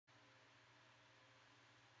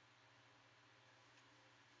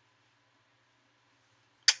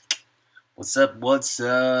What's up? What's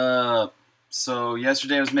up? So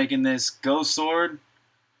yesterday I was making this ghost sword,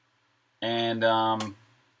 and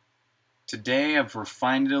today I've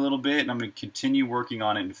refined it a little bit, and I'm going to continue working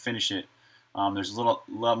on it and finish it. There's a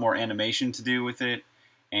lot more animation to do with it,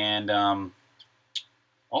 and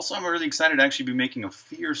also I'm really excited to actually be making a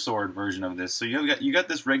fear sword version of this. So you got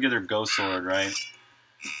this regular ghost sword, right?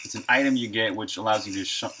 It's an item you get which allows you to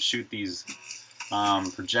shoot these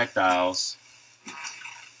projectiles.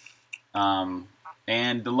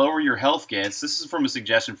 And the lower your health gets, this is from a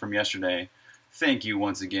suggestion from yesterday. Thank you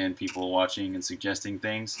once again, people watching and suggesting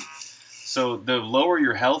things. So the lower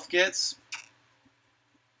your health gets,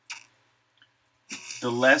 the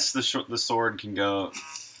less the sword can go,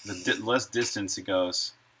 the less distance it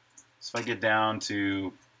goes. So if I get down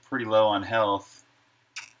to pretty low on health,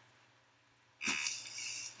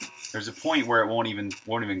 there's a point where it won't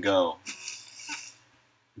even go.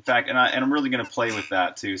 In fact, and I'm really going to play with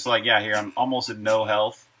that too. So like, yeah, here I'm almost at no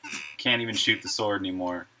health. Can't even shoot the sword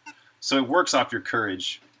anymore. So it works off your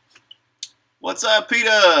courage. What's up,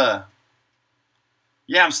 Peter?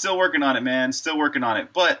 Yeah, I'm still working on it, man. Still working on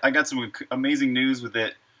it. But I got some amazing news with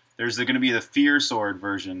it. There's going to be the Fear Sword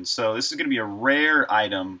version. So this is going to be a rare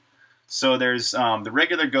item. So there's the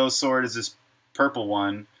regular Ghost Sword is this purple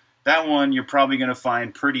one. That one you're probably going to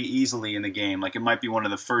find pretty easily in the game. Like it might be one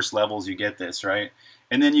of the first levels you get this, right?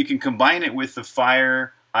 And then you can combine it with the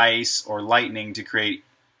fire, ice, or lightning to create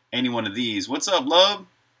any one of these. What's up, love?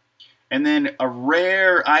 And then a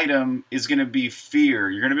rare item is going to be fear.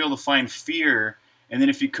 You're going to be able to find fear, and then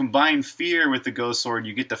if you combine fear with the ghost sword,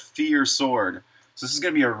 you get the fear sword. So this is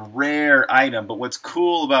going to be a rare item, but what's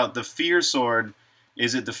cool about the fear sword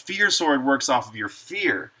is that the fear sword works off of your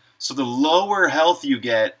fear. So the lower health you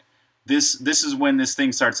get, this is when this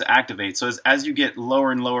thing starts to activate. So as you get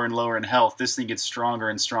lower and lower and lower in health, this thing gets stronger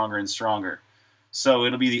and stronger and stronger. So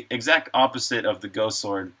it'll be the exact opposite of the ghost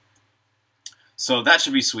sword. So that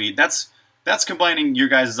should be sweet. That's combining your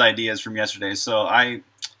guys' ideas from yesterday. So I'm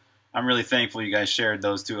really thankful you guys shared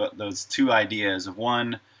those two ideas of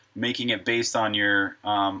one, making it based on your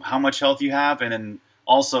how much health you have, and then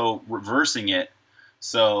also reversing it.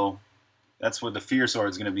 So that's what the fear sword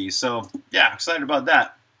is going to be. So yeah, excited about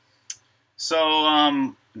that.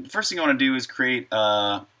 So the first thing I want to do is create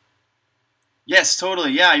yes,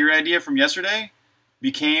 totally, yeah, your idea from yesterday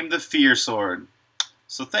became the fear sword.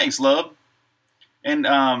 So thanks, love. And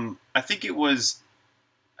I think it was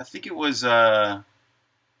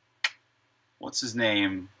what's his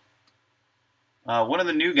name? One of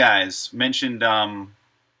the new guys mentioned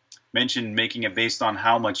making it based on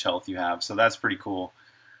how much health you have. So that's pretty cool.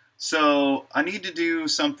 So I need to do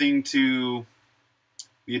something to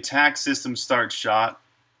the attack system start shot.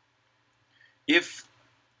 It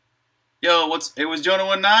was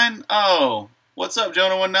Jonah19? Oh, what's up,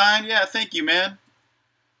 Jonah19? Yeah, thank you, man.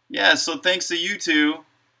 Yeah, so thanks to you two,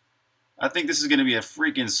 I think this is going to be a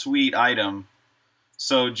freaking sweet item.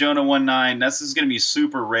 So Jonah19, this is going to be a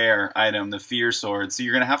super rare item, the fear sword. So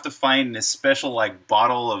you're going to have to find this special like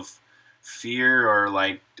bottle of fear or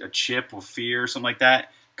like a chip of fear or something like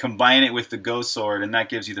that. Combine it with the ghost sword, and that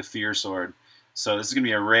gives you the fear sword. So this is going to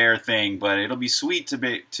be a rare thing, but it'll be sweet to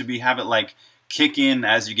have it like kick in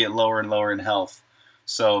as you get lower and lower in health.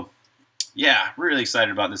 So yeah, really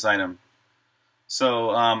excited about this item.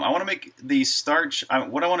 So I want to make the start.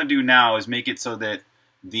 What I want to do now is make it so that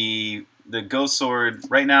the ghost sword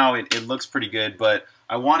right now it looks pretty good, but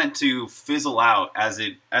I want it to fizzle out as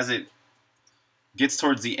it gets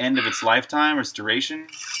towards the end of its lifetime or its duration.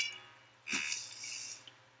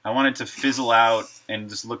 I want it to fizzle out and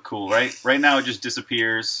just look cool. Right now it just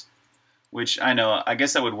disappears, which I know. I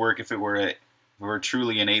guess that would work if it were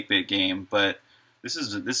truly an 8-bit game, but this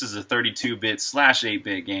is a 32-bit /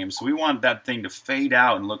 8-bit game, so we want that thing to fade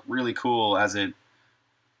out and look really cool as it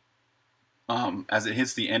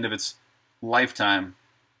hits the end of its lifetime.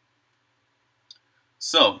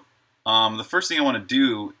 So the first thing I want to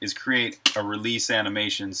do is create a release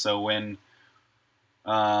animation. So when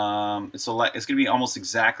it's going to be almost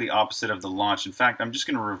exactly opposite of the launch. In fact, I'm just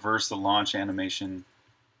going to reverse the launch animation.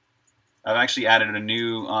 I've actually added a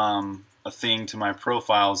new a thing to my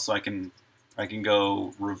profiles, so I can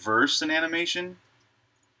go reverse an animation.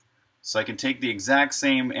 So I can take the exact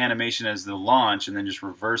same animation as the launch and then just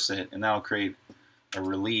reverse it, and that'll create a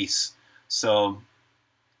release. So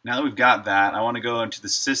now that we've got that, I want to go into the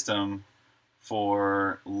system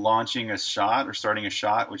for launching a shot or starting a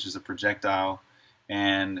shot, which is a projectile.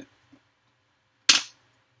 And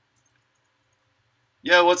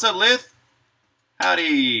yo, what's up, Lith?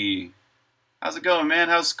 Howdy. How's it going, man?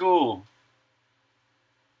 How's school?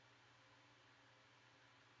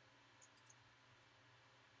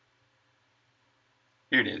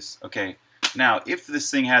 Here it is. Okay. Now, if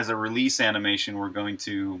this thing has a release animation, we're going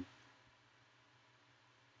to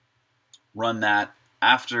run that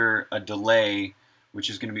after a delay, which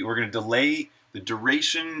is going to be, we're going to delay the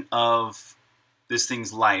duration of this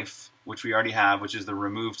thing's life, which we already have, which is the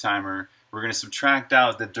remove timer. We're going to subtract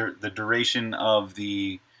out the duration of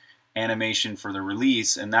the animation for the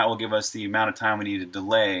release, and that will give us the amount of time we need to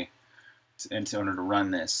delay in order to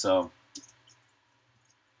run this. So,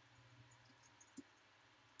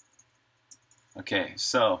 okay,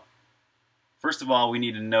 so first of all, we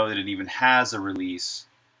need to know that it even has a release.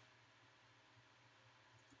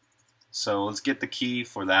 So let's get the key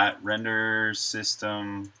for that. Render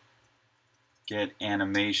system get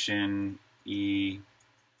animation e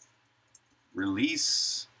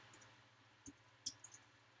release.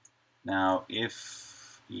 Now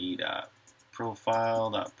if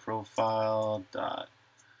e.profile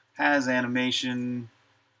has animation,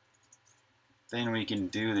 then we can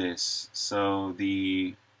do this. So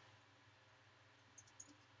the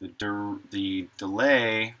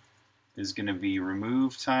delay is going to be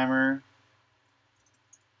remove timer.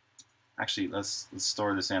 Actually, let's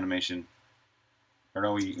store this animation. Or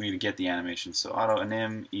no, we need to get the animation. So auto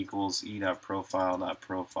anim equals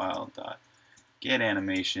e.profile.profile. Get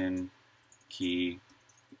animation key.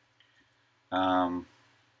 In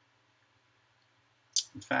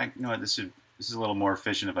fact, you know what? This is a little more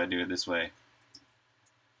efficient if I do it this way.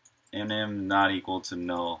 Anim not equal to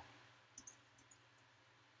null.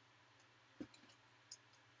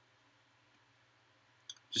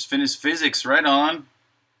 Just finished physics, right on.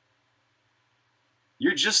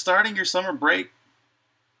 You're just starting your summer break.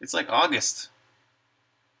 It's like August.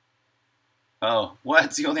 Oh,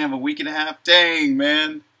 what? You only have a week and a half? Dang,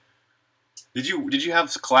 man. Did you have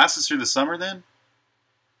classes through the summer then?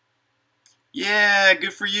 Yeah,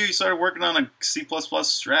 good for you. You started working on a C++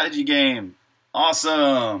 strategy game.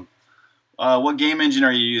 Awesome. What game engine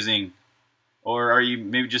are you using? Or are you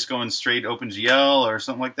maybe just going straight OpenGL or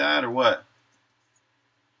something like that, or what?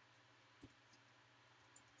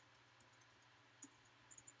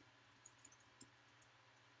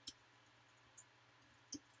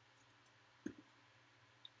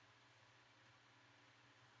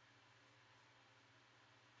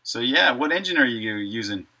 So yeah, what engine are you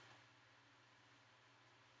using?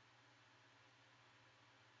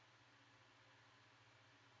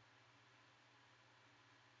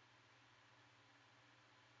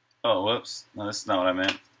 Oh, whoops. No, that's not what I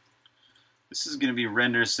meant. This is going to be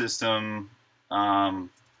render system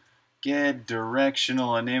get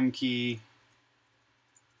directional anim key.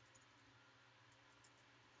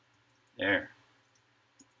 There.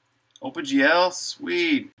 OpenGL,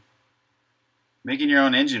 sweet. Making your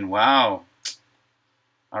own engine, wow.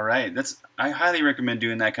 All right, I highly recommend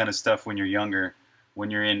doing that kind of stuff when you're younger, when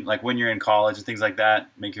you're in college and things like that.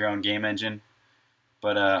 Make your own game engine.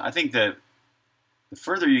 But I think that the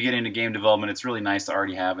further you get into game development, it's really nice to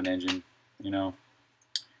already have an engine. You know,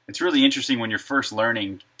 it's really interesting when you're first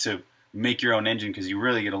learning to make your own engine because you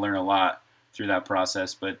really get to learn a lot through that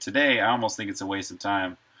process. But today, I almost think it's a waste of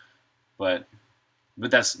time. But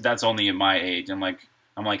that's only at my age. I'm like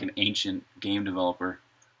an ancient game developer.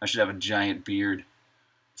 I should have a giant beard. In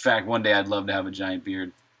fact, one day I'd love to have a giant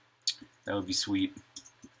beard. That would be sweet.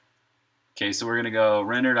 Okay, so we're gonna go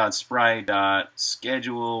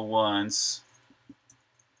render.sprite.schedule once.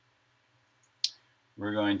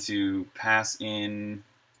 We're going to pass in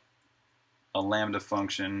a lambda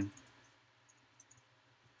function,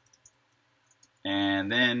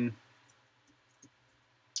 and then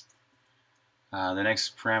the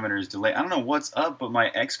next parameter is delay. I don't know what's up, but my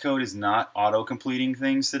Xcode is not auto-completing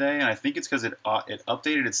things today, and I think it's because it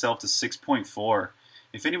updated itself to 6.4.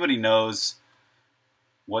 If anybody knows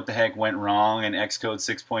what the heck went wrong in Xcode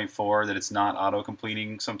 6.4 that it's not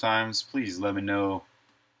auto-completing sometimes, please let me know.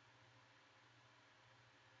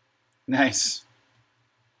 Nice.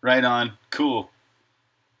 Right on. Cool.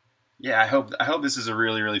 Yeah, I hope this is a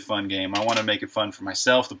really, really fun game. I want to make it fun for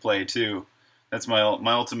myself to play too. That's my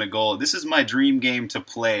ultimate goal. This is my dream game to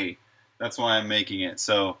play. That's why I'm making it.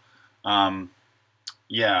 So,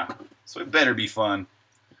 yeah. So it better be fun.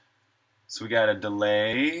 So we got a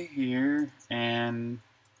delay here, and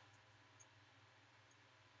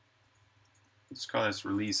let's call this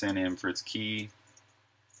release anim for its key.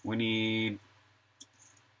 We need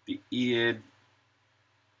the id.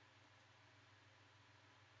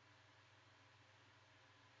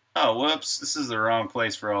 Oh, whoops! This is the wrong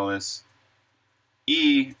place for all this.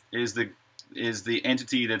 E is the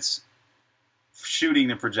entity that's shooting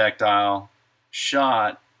the projectile.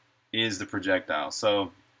 Shot is the projectile.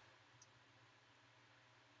 So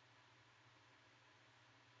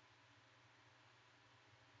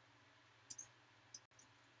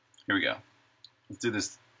Here we go. Let's do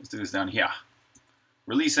this. Let's do this down here.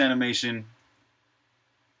 Release animation.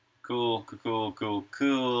 Cool, cool, cool,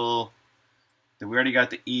 cool. Then we already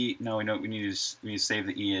got the E. No, we don't. We need to save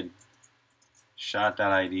the EID.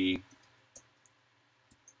 Shot.id.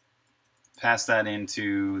 Pass that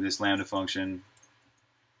into this lambda function.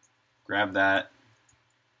 Grab that.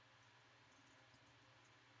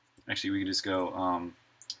 Actually, we can just go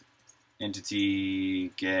entity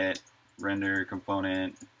get render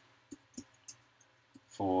component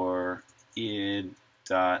for id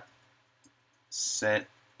dot set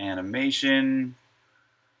animation.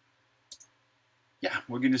 Yeah,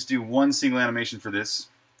 we're gonna just do one single animation for this.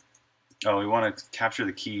 Oh, we want to capture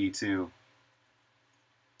the key too.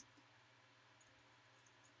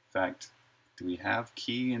 In fact, do we have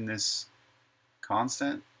key in this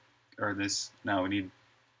constant or this? No, we need.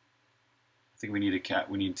 I think we need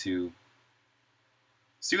we need to.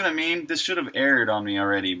 See what I mean? This should have errored on me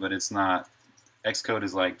already, but it's not. Xcode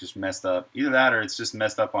is like just messed up. Either that or it's just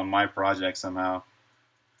messed up on my project somehow.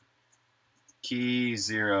 Key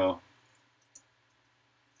 0.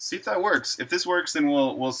 See if that works. If this works, then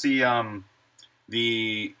we'll see we'll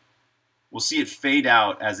see it fade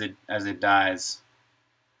out as it dies.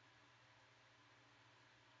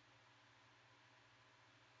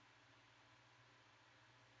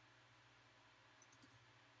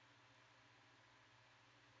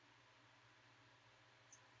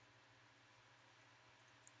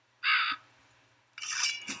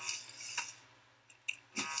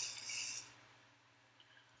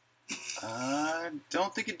 I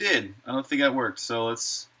don't think it did. I don't think that worked. So I'm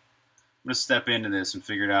gonna step into this and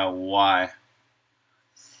figure out why.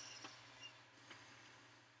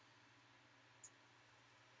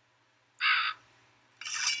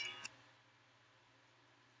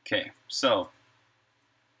 Okay, so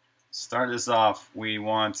start this off. We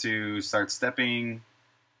want to start stepping.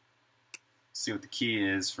 See what the key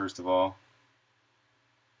is first of all.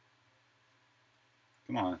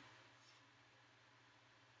 Come on.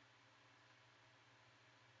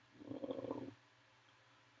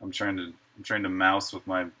 I'm trying to mouse with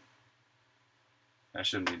my. I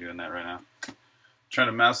shouldn't be doing that right now. I'm trying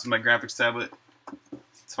to mouse with my graphics tablet.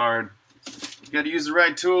 It's hard. You got to use the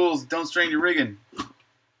right tools. Don't strain your rigging.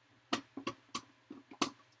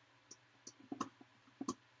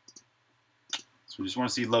 So we just want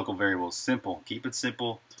to see local variables. Simple. Keep it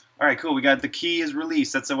simple. All right, cool. We got the key is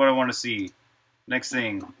released. That's what I want to see. Next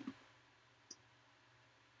thing.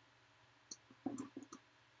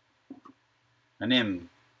 An im.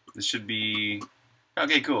 This should be.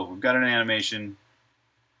 Okay, cool. We've got an animation.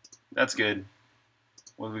 That's good.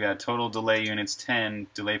 What do we got? Total delay units 10.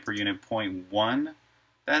 Delay per unit 0.1.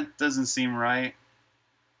 That doesn't seem right.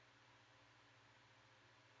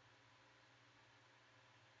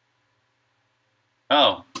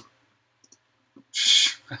 Oh.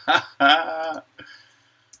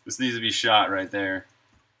 This needs to be shot right there.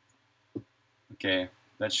 Okay.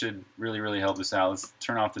 That should really help us out. Let's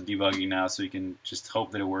turn off the debugging now so we can just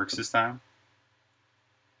hope that it works this time.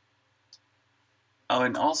 Oh,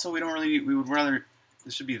 and also we would rather,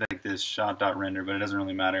 this should be like this, shot.render, but it doesn't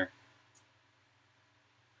really matter.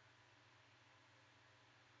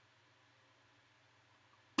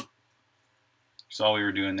 So all we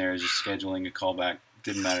were doing there is just scheduling a callback.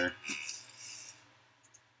 Didn't matter.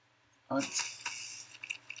 Oh,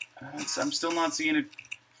 I'm still not seeing it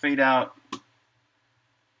fade out.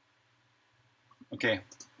 Okay,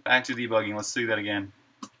 back to debugging. Let's do that again.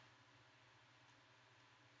 We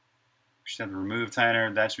should have the remove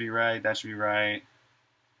timer. That should be right. That should be right.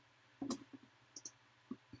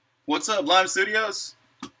 What's up, Lime Studios?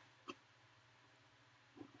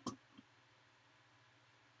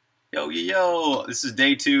 Yo, yo, yo. This is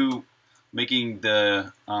day 2 making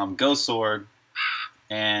the Ghost Sword.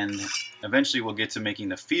 And eventually we'll get to making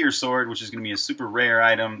the Fear Sword, which is going to be a super rare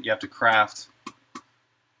item you have to craft.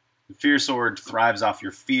 The Fear Sword thrives off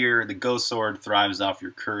your fear. The Ghost Sword thrives off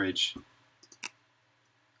your courage. So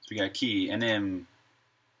we got key, NM.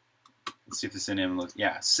 Let's see if this NM looks.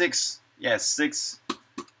 Yeah, 6. Yeah, 6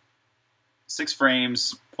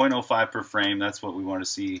 frames, 0.05 per frame. That's what we want to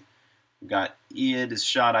see. We got id is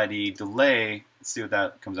shot ID. Delay. Let's see what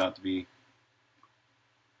that comes out to be.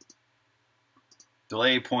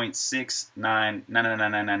 Delay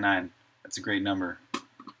 0.69999999. That's a great number.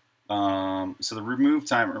 So the remove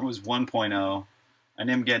timer was 1.0. An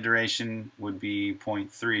im get duration would be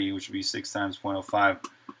 0.3, which would be 6 times 0.05.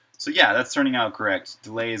 So yeah, that's turning out correct.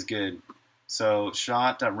 Delay is good. So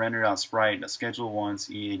shot.render.sprite, schedule once,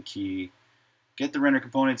 id key. Get the render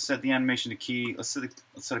component, set the animation to key. Let's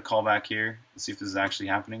set a callback here. Let's see if this is actually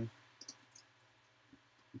happening.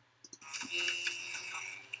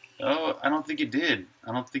 Oh, I don't think it did.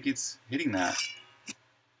 I don't think it's hitting that.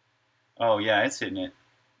 Oh, yeah, it's hitting it.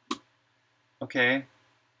 Okay.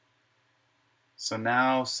 So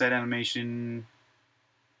now set animation.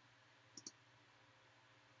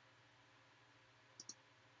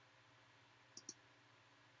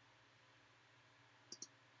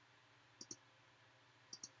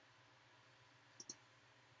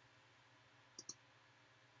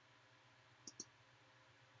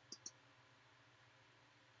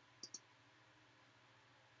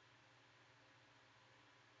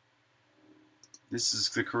 This is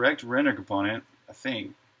the correct render component, I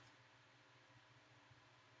think.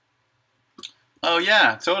 Oh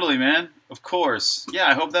yeah, totally, man. Of course. Yeah,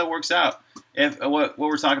 I hope that works out. If what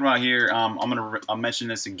we're talking about here, I'll mention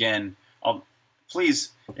this again. Please,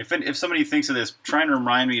 if somebody thinks of this, try and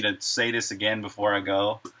remind me to say this again before I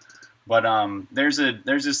go. But there's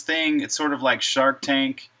this thing. It's sort of like Shark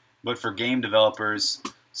Tank, but for game developers.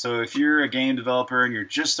 So if you're a game developer and you're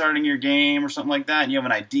just starting your game or something like that, and you have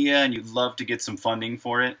an idea and you'd love to get some funding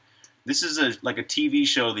for it, this is like a TV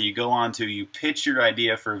show that you go on to. You pitch your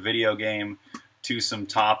idea for a video game to some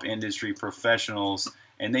top industry professionals,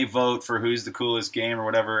 and they vote for who's the coolest game or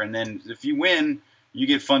whatever. And then if you win, you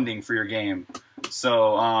get funding for your game.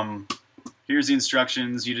 So here's the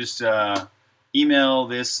instructions. You just email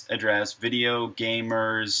this address,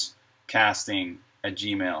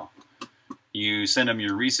 videogamerscasting@gmail.com. You send them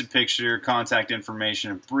your recent picture, contact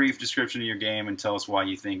information, a brief description of your game, and tell us why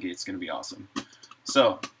you think it's going to be awesome.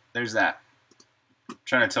 So there's that. I'm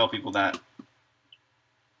trying to tell people that.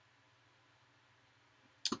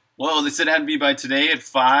 Well, they said it had to be by today at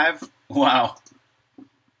 5. Wow.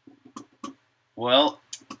 Well,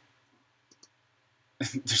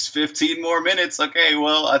 there's 15 more minutes. Okay,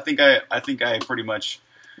 well, I think I pretty much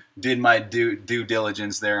did my due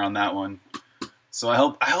diligence there on that one. So I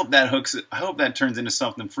hope that hooks it. I hope that turns into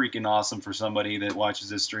something freaking awesome for somebody that watches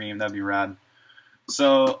this stream. That'd be rad.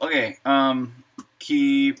 So okay,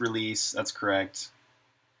 key release. That's correct.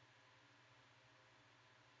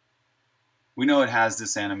 We know it has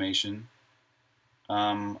this animation.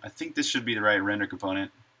 I think this should be the right render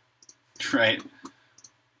component. Right.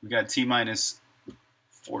 We got T minus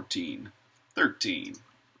 14, 13.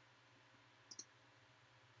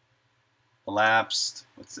 Elapsed.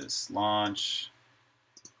 What's this? Launch.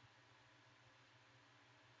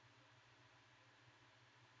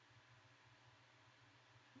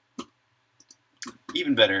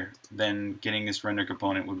 Even better than getting this render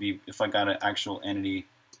component would be if I got an actual entity.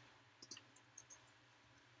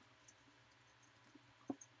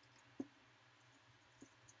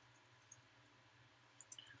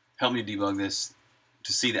 Help me debug this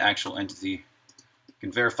to see the actual entity. You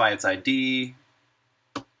can verify its ID,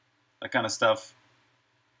 that kind of stuff.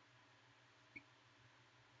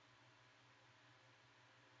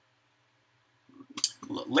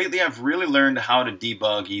 Lately, I've really learned how to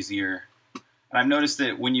debug easier. And I've noticed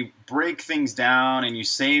that when you break things down and you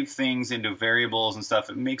save things into variables and stuff,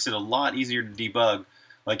 it makes it a lot easier to debug.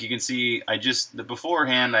 Like you can see,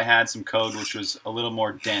 beforehand I had some code which was a little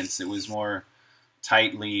more dense. It was more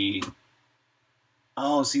tightly.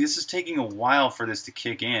 Oh, see, this is taking a while for this to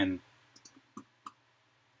kick in.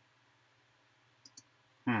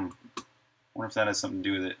 Wonder if that has something to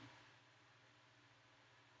do with it.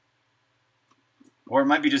 Or it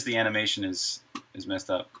might be just the animation is messed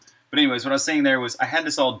up. But anyways, what I was saying there was I had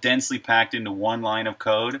this all densely packed into one line of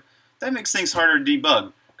code. That makes things harder to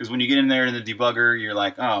debug. Because when you get in there in the debugger, you're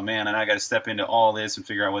like, oh man, and I got to step into all this and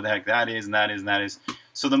figure out what the heck that is and that is and that is.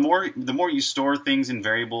 So the more you store things in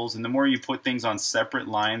variables and the more you put things on separate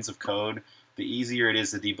lines of code, the easier it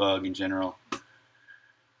is to debug in general.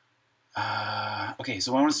 Okay,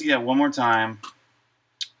 so I want to see that one more time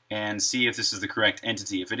and see if this is the correct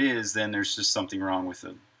entity. If it is, then there's just something wrong with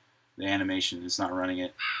the animation. It's not running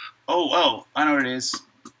it. Oh, I know what it is.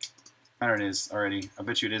 I know what it is already. I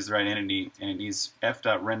bet you it is the right entity, and it needs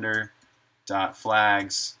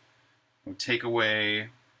f.render.flags. We'll take away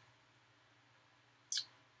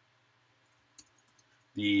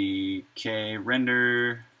the k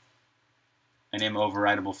render and m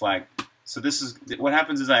overridable flag. So this is what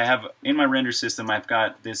happens is I have in my render system I've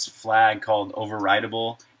got this flag called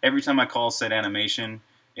overridable. Every time I call set animation,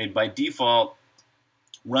 it by default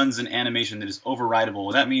runs an animation that is overridable.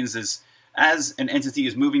 What that means is as an entity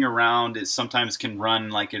is moving around, it sometimes can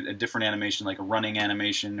run like a different animation, like a running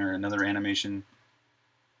animation or another animation.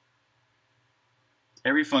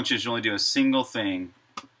 Every function should only do a single thing,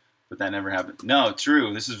 but that never happened. No,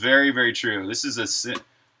 true. This is very, very true. This is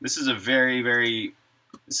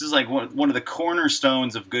like one of the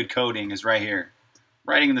cornerstones of good coding is right here.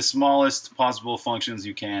 Writing the smallest possible functions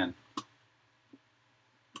you can.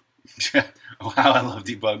 Wow, I love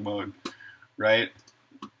debug mode, right?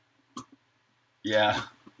 Yeah.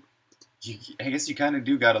 I guess you kind of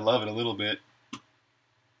do gotta love it a little bit.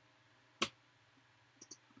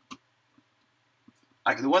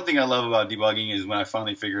 The one thing I love about debugging is when I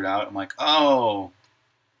finally figure it out, I'm like, oh,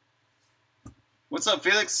 what's up,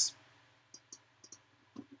 Felix?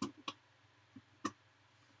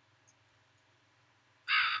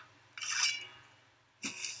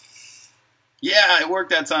 Yeah, it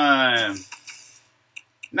worked that time.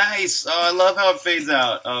 Nice. Oh, I love how it fades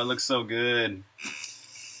out. Oh, it looks so good.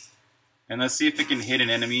 And let's see if it can hit an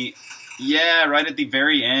enemy. Yeah, right at the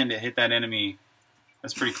very end, it hit that enemy.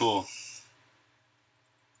 That's pretty cool.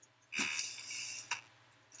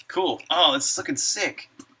 Cool. Oh, it's looking sick.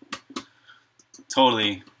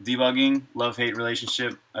 Totally. Debugging, love-hate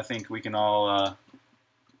relationship. I think we can all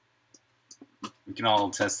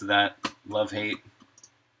attest to that. Love-hate.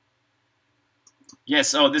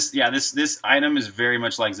 Yes. Oh, this item is very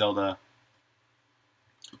much like Zelda.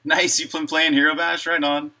 Nice. You've been playing Hero Bash, right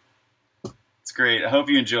on. It's great. I hope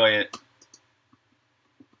you enjoy it.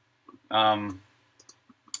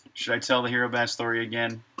 Should I tell the Hero Bash story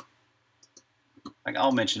again?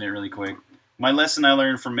 I'll mention it really quick. My lesson I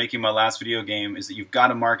learned from making my last video game is that you've got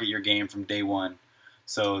to market your game from day one.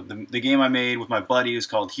 So the game I made with my buddy is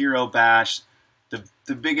called Hero Bash.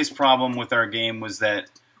 The biggest problem with our game was that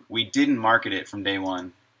we didn't market it from day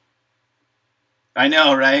one. I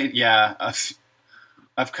know, right? Yeah.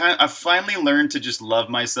 I've finally learned to just love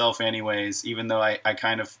myself anyways, even though I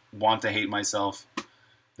kind of want to hate myself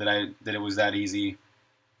that it was that easy.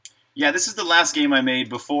 Yeah, this is the last game I made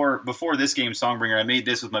before this game, Songbringer. I made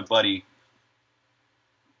this with my buddy.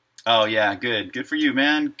 Oh yeah, good. Good for you,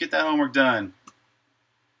 man. Get that homework done.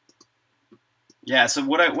 Yeah, so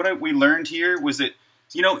what we learned here was that,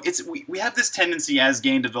 you know, we have this tendency as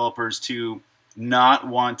game developers to not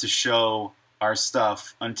want to show our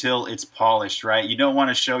stuff until it's polished, right? You don't want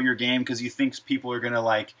to show your game because you think people are going to,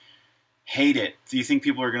 like, hate it. So you think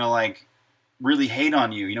people are going to, like, really hate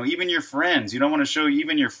on you. You know, even your friends. You don't want to show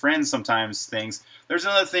even your friends sometimes things. There's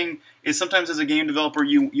another thing is sometimes as a game developer,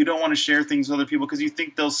 you don't want to share things with other people because you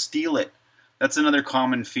think they'll steal it. That's another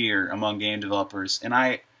common fear among game developers. And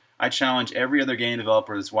I challenge every other game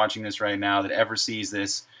developer that's watching this right now that ever sees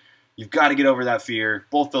this. You've got to get over that fear.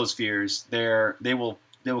 Both those fears. They will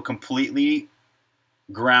completely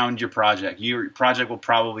ground your project. Your project will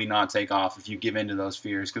probably not take off if you give in to those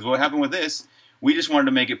fears. Because what happened with this, we just wanted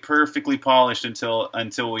to make it perfectly polished until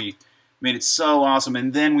we made it so awesome,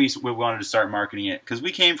 and then we wanted to start marketing it. Because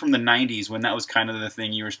we came from the 90s when that was kind of the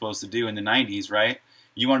thing you were supposed to do in the 90s, right?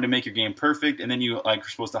 You wanted to make your game perfect, and then you were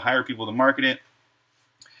supposed to hire people to market it.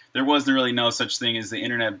 There wasn't really no such thing as the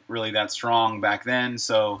internet really that strong back then.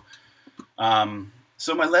 So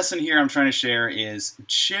so my lesson here I'm trying to share is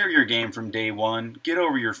share your game from day one. Get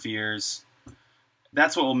over your fears.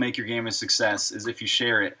 That's what will make your game a success, is if you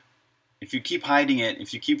share it. If you keep hiding it,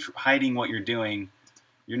 if you keep hiding what you're doing,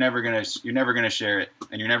 you're never gonna share it,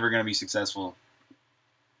 and you're never gonna be successful.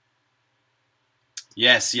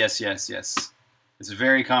 Yes. It's a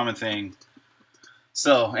very common thing.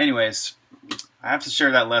 So, anyways, I have to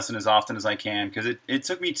share that lesson as often as I can, because it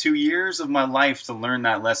took me 2 years of my life to learn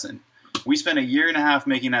that lesson. We spent a year and a half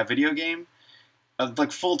making that video game,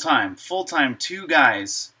 like full-time, 2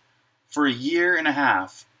 guys for a year and a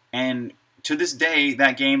half. And to this day,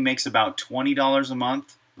 that game makes about $20 a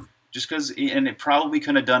month, just because, and it probably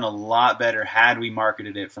could have done a lot better had we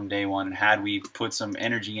marketed it from day one and had we put some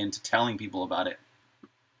energy into telling people about it.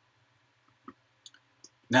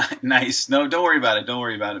 Nice. No, don't worry about it. Don't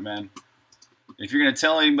worry about it, man. If you're going to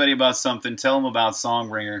tell anybody about something, tell them about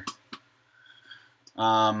Songbringer.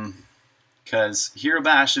 Because Hero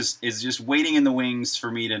Bash is just waiting in the wings for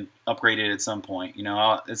me to upgrade it at some point. You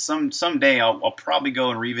know, someday I'll probably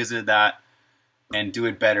go and revisit that and do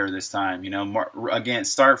it better this time. You know, again,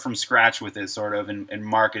 start from scratch with it, sort of, and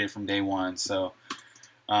market it from day one. So,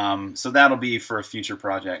 so that'll be for a future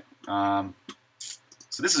project.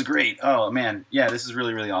 So this is great. Oh man, yeah, this is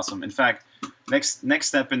really, really awesome. In fact, next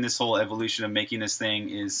step in this whole evolution of making this thing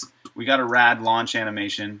is we got a rad launch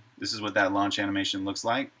animation. This is what that launch animation looks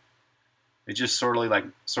like. It just sort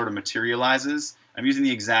of materializes. I'm using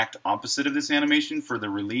the exact opposite of this animation for the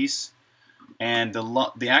release, and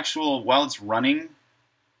the actual, while it's running.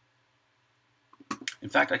 In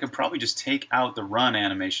fact, I could probably just take out the run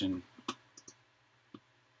animation.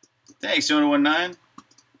 Thanks, 2019.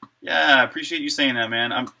 Yeah, I appreciate you saying that,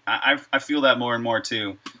 man. I feel that more and more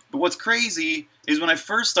too. But what's crazy is when I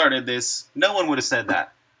first started this, no one would have said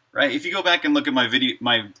that, right? If you go back and look at my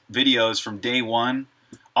videos from day one,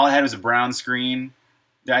 all I had was a brown screen.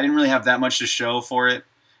 I didn't really have that much to show for it.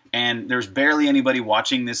 and there's barely anybody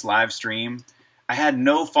watching this live stream. I had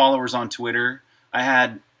no followers on Twitter. I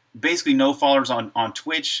had basically no followers on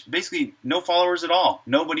Twitch. Basically no followers at all.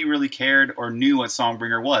 Nobody really cared or knew what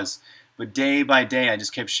Songbringer was. But day by day, I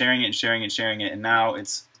just kept sharing it and sharing it and sharing it, and now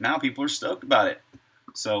people are stoked about it.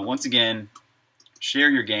 So once again, share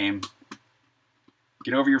your game.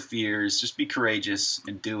 Get over your fears. Just be courageous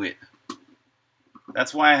and do it.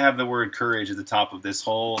 That's why I have the word courage at the top of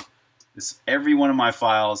every one of my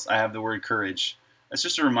files. I have the word courage. That's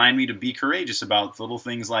just to remind me to be courageous about little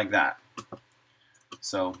things like that.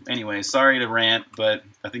 So anyway, sorry to rant, but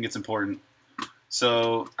I think it's important.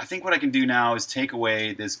 So I think what I can do now is take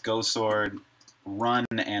away this Go Sword run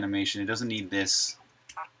animation. It doesn't need this.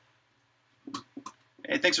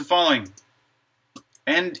 Hey, thanks for following.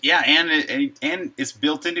 And yeah, and it's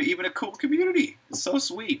built into even a cool community. It's so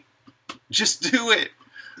sweet. Just do it.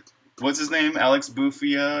 What's his name? Alex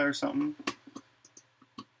Bufia or something?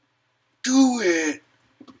 Do it.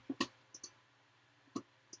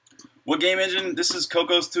 What game engine? This is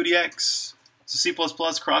Cocos 2DX. It's a C++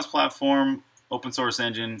 cross-platform open source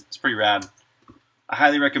engine. It's pretty rad. I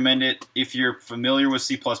highly recommend it if you're familiar with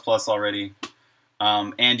C++ already,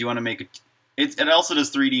 and you want to make it. It also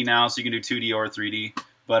does 3D now, so you can do 2D or 3D.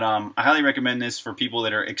 But I highly recommend this for people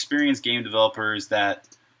that are experienced game developers that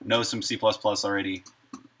know some C++ already,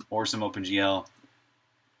 or some OpenGL.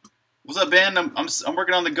 What's up, Ben? I'm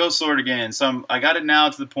working on the Ghost Sword again. So I got it now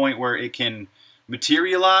to the point where it can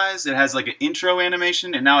materialize. It has like an intro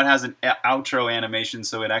animation, and now it has an outro animation,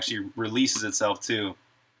 so it actually releases itself too.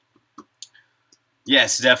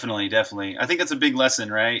 Yes, definitely, definitely. I think that's a big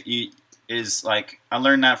lesson, right? I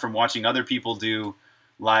learned that from watching other people do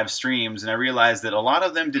live streams, and I realized that a lot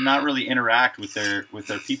of them did not really interact with their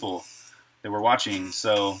people that were watching.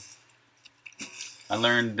 So I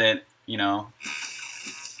learned that, you know,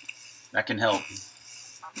 that can help.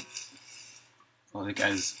 Oh, the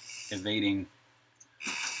guy's evading.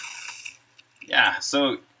 Yeah,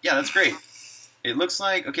 so yeah, that's great. It looks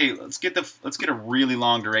like, okay, let's get a really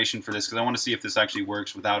long duration for this, because I want to see if this actually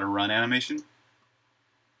works without a run animation.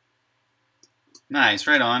 Nice,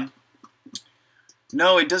 right on.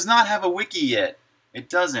 No, it does not have a wiki yet. It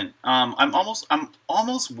doesn't. I'm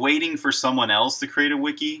almost waiting for someone else to create a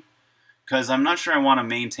wiki, because I'm not sure I want to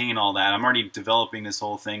maintain all that. I'm already developing this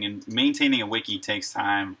whole thing, and maintaining a wiki takes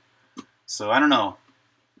time. So I don't know.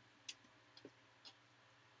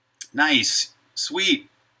 Nice, sweet.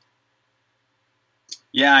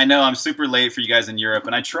 Yeah, I know. I'm super late for you guys in Europe,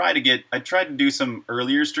 and I tried to do some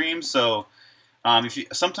earlier streams. So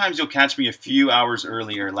sometimes you'll catch me a few hours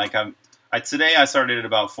earlier. Like today I started at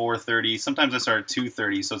about 4:30. Sometimes I start at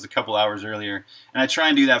 2:30, so it's a couple hours earlier. And I try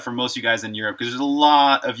and do that for most of you guys in Europe, because there's a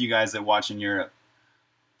lot of you guys that watch in Europe.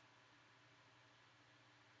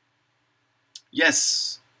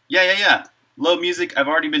 Yes. Yeah. Low music, I've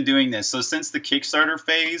already been doing this. So since the Kickstarter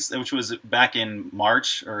phase, which was back in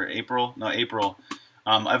March or April,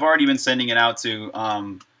 I've already been sending it out to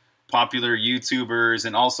popular YouTubers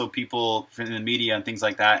and also people from the media and things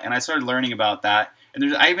like that. And I started learning about that.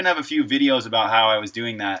 And I even have a few videos about how I was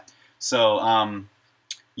doing that. So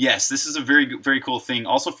yes, this is a very, very cool thing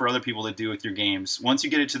also for other people to do with your games. Once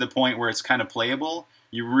you get it to the point where it's kind of playable,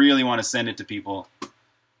 you really want to send it to people.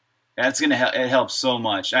 It helps so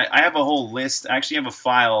much. I have a whole list. I actually have a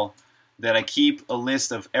file that I keep a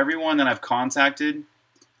list of everyone that I've contacted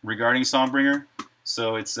regarding Songbringer.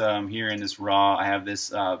 So it's here in this raw. I have this.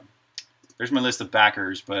 There's my list of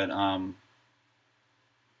backers, but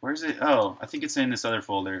where's it? Oh, I think it's in this other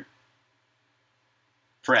folder.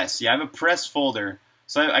 Press. Yeah, I have a press folder.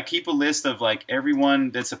 So I keep a list of like everyone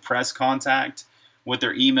that's a press contact, what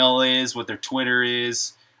their email is, what their Twitter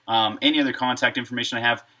is, any other contact information I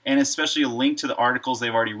have, and especially a link to the articles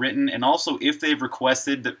they've already written, and also if they've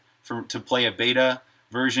requested to play a beta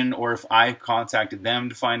version, or if I contacted them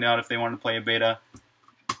to find out if they want to play a beta.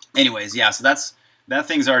 Anyways, yeah, so that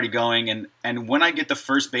thing's already going, and when I get the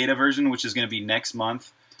first beta version, which is going to be next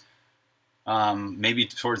month, maybe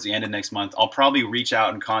towards the end of next month, I'll probably reach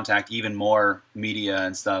out and contact even more media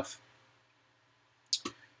and stuff.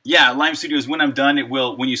 Yeah, Lime Studios, when I'm done,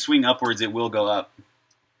 when you swing upwards, it will go up.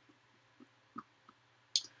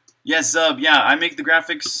 Yes, Zub, yeah, I make the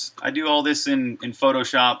graphics. I do all this in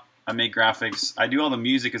Photoshop. I make graphics. I do all the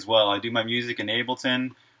music as well. I do my music in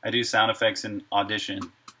Ableton. I do sound effects in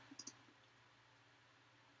Audition.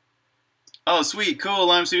 Oh, sweet, cool,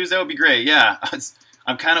 Lime Studios, that would be great. Yeah,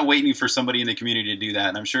 I'm kind of waiting for somebody in the community to do that,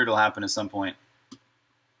 and I'm sure it'll happen at some point.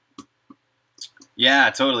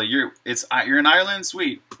 Yeah, totally. You're in Ireland?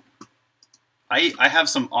 Sweet. I have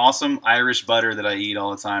some awesome Irish butter that I eat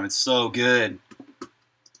all the time. It's so good.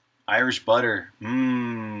 Irish butter.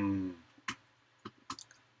 Mmm.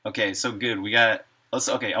 Okay, so good. We got.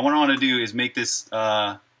 Okay, what I want to do is make this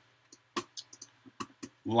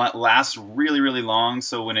last really, really long.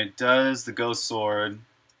 So when it does the ghost sword,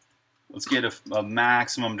 let's get a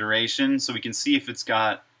maximum duration so we can see if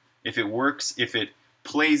if it works, if it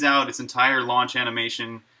plays out its entire launch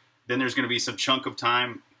animation. Then there's going to be some chunk of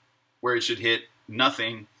time where it should hit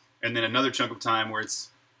nothing, and then another chunk of time where it's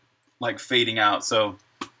like fading out. So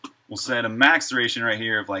we'll set a max duration right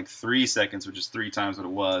here of like 3 seconds, which is 3 times what it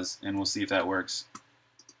was, and we'll see if that works.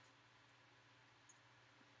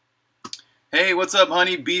 Hey, what's up,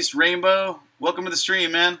 Honey Beast Rainbow? Welcome to the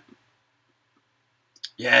stream, man.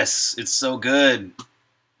 Yes, it's so good.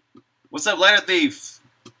 What's up, Lighter Thief?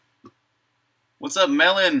 What's up,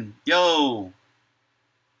 Melon? Yo.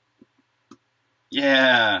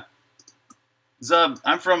 Yeah. Zub,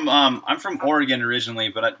 I'm from Oregon originally,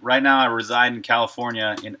 but right now I reside in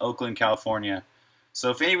California, in Oakland, California. So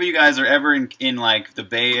if any of you guys are ever in like the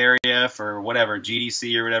Bay Area for whatever,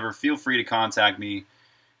 GDC or whatever, feel free to contact me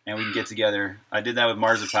and we can get together. I did that with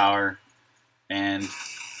Marzipower, and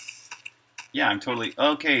yeah, I'm totally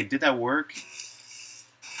okay. Did that work?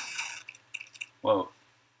 Whoa.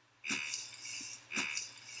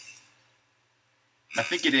 I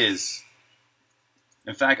think it is.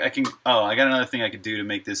 In fact, I can. Oh, I got another thing I could do to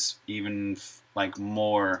make this even like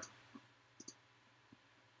more.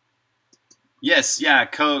 Yes, yeah,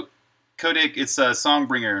 Kodik. It's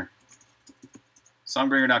Songbringer.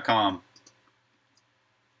 Songbringer.com.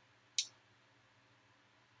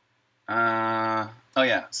 Oh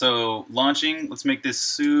yeah. So launching. Let's make this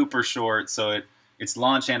super short so its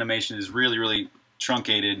launch animation is really, really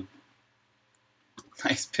truncated.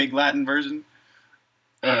 Nice Pig Latin version.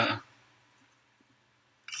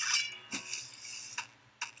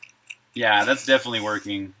 Yeah, that's definitely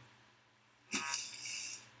working.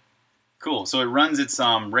 Cool. So it runs its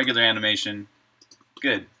regular animation.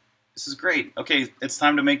 Good. This is great. Okay, it's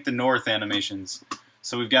time to make the North animations.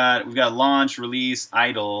 So we've got launch, release,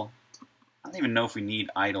 idle. I don't even know if we need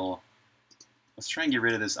idle. Let's try and get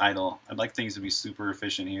rid of this idle. I'd like things to be super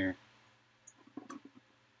efficient here.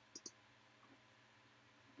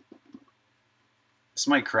 This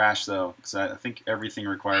might crash though, because I think everything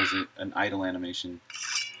requires an idle animation.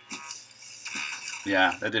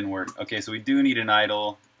 Yeah, that didn't work. Okay, so we do need an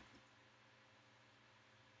idle.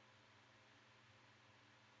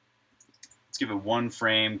 Let's give it 1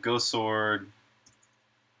 frame. Ghost sword.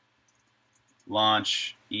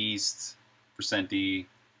 Launch. East. %D.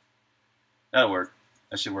 That'll work.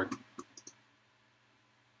 That should work.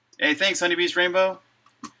 Hey, thanks, Honeybeast Rainbow.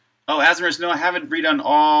 Oh, Asmerus, no, I haven't redone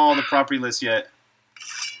all the property lists yet.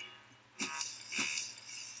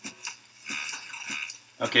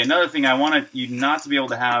 Okay, another thing, I want you not to be able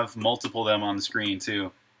to have multiple of them on the screen,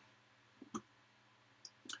 too.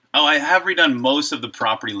 Oh, I have redone most of the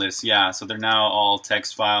property lists, yeah, so they're now all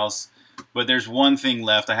text files. But there's one thing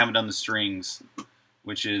left. I haven't done the strings,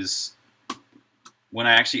 which is when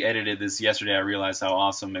I actually edited this yesterday, I realized how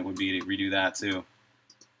awesome it would be to redo that, too.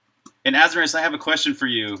 And Asmerus, I have a question for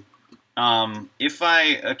you.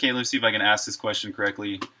 Okay, let's see if I can ask this question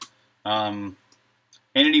correctly.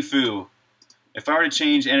 Entity foo. If I were to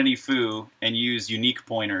change entity foo and use unique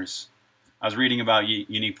pointers, I was reading about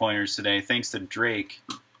unique pointers today, thanks to Drake.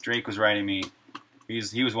 Drake was writing me.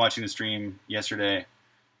 He was watching the stream yesterday.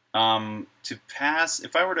 To pass,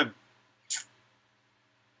 if I were to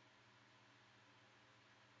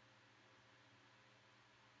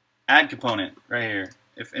add component right here,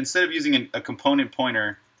 if instead of using a component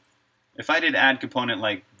pointer, if I did add component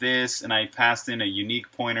like this and I passed in a unique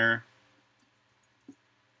pointer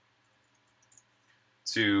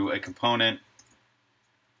to a component,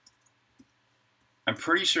 I'm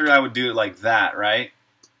pretty sure I would do it like that, right?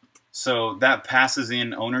 So that passes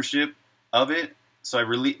in ownership of it. So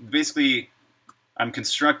basically I'm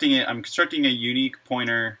constructing it. I'm constructing a unique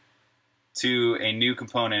pointer to a new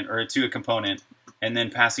component or to a component, and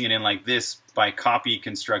then passing it in like this by copy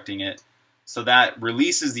constructing it. So that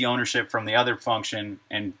releases the ownership from the other function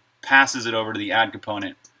and passes it over to the add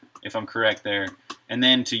component, if I'm correct there. And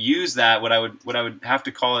then to use that, what I would have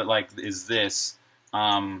to call it like is this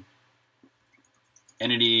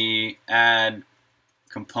entity add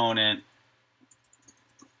component,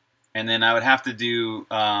 and then I would have to do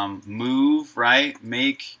move, right?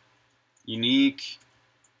 Make unique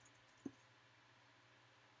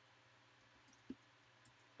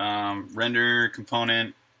render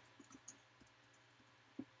component,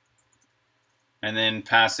 and then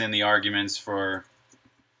pass in the arguments for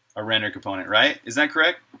a render component, right? Is that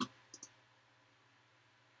correct?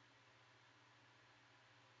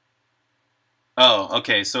 Oh,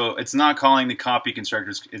 okay. So it's not calling the copy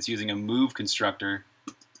constructor. It's using a move constructor.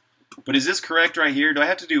 But is this correct right here? Do I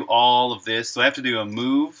have to do all of this? Do I have to do a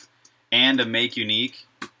move and a make unique?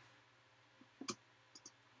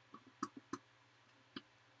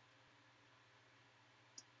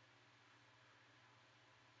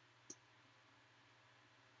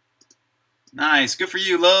 Nice. Good for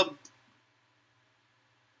you, Lub.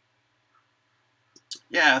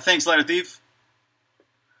 Yeah, thanks, Lighter Thief.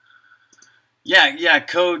 Yeah,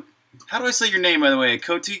 Code. How do I say your name, by the way?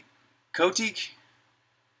 Kotik?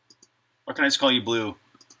 Or can I just call you Blue?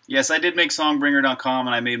 Yes, I did make Songbringer.com,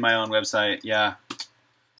 and I made my own website. Yeah.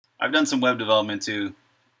 I've done some web development, too.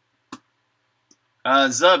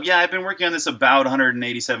 Zub, yeah, I've been working on this about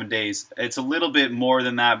 187 days. It's a little bit more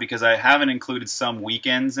than that because I haven't included some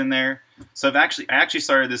weekends in there. So I actually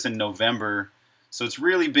started this in November. So it's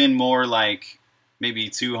really been more like maybe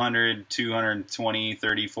 200, 220,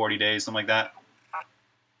 30, 40 days, something like that.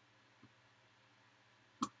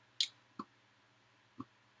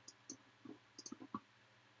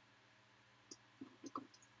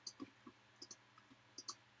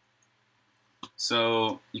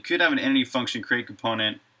 So you could have an entity function create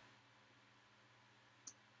component.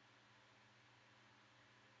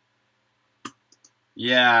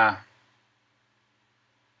 Yeah.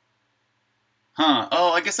 Huh.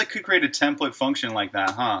 Oh, I guess I could create a template function like that,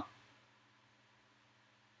 huh?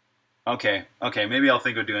 Okay. Okay, maybe I'll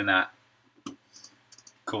think of doing that.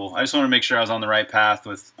 Cool. I just want to make sure I was on the right path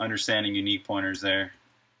with understanding unique pointers there.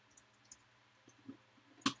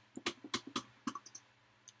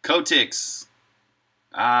 Kotix.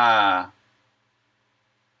 Ah.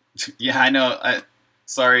 Yeah, I know.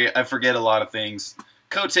 Sorry, I forget a lot of things.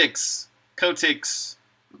 Kotix. Kotix.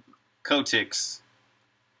 Kotix.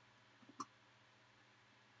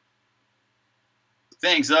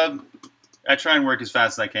 Thanks, I try and work as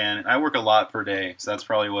fast as I can. I work a lot per day, so that's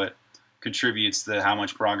probably what contributes to how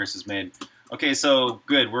much progress is made. Okay, so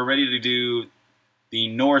good. We're ready to do the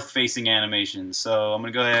north-facing animation. So I'm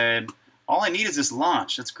going to go ahead. All I need is this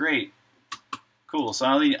launch. That's great. Cool. So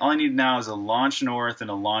all I need now is a launch north and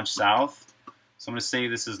a launch south. So I'm going to say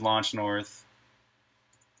this is launch north.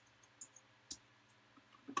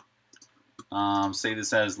 Say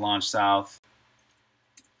this as launch south.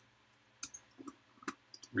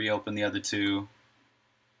 Reopen the other two.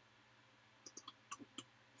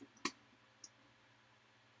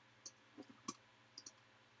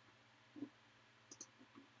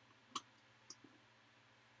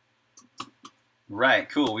 Right,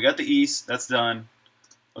 cool. We got the east. That's done.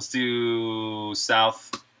 Let's do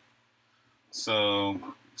south. So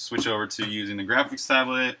switch over to using the graphics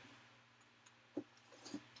tablet.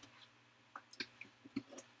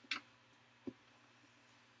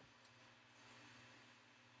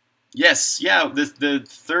 Yes, yeah, the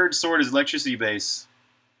third sword is electricity base.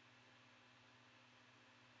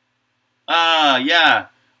 Yeah.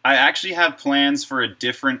 I actually have plans for a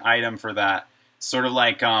different item for that. Sort of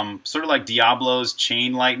like Diablo's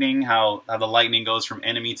chain lightning, how the lightning goes from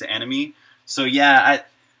enemy to enemy. So yeah,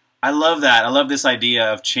 I love that. I love this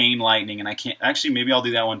idea of chain lightning, and I can't actually, maybe I'll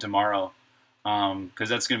do that one tomorrow. Because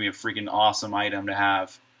that's gonna be a freaking awesome item to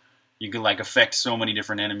have. You can like affect so many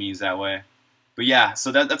different enemies that way. But yeah,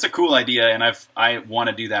 so that's a cool idea, and I want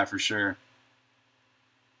to do that for sure.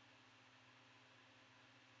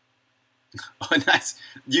 Oh, nice!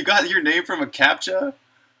 You got your name from a CAPTCHA?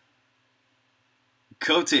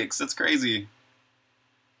 Kotix, that's crazy,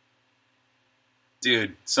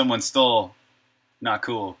 dude. Someone stole. Not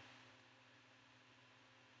cool.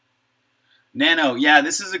 Nano, yeah,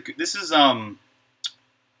 this is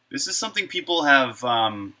something people have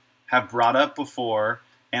brought up before,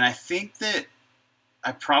 and I think that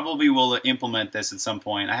I probably will implement this at some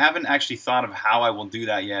point. I haven't actually thought of how I will do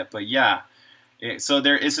that yet, but yeah. So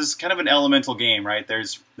this is kind of an elemental game, right?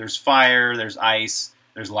 There's fire, there's ice,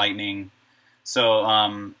 there's lightning.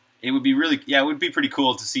 So it would be it would be pretty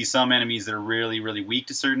cool to see some enemies that are really, really weak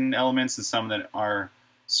to certain elements and some that are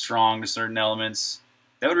strong to certain elements.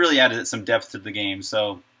 That would really add some depth to the game.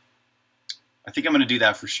 So I think I'm going to do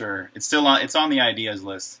that for sure. It's on the ideas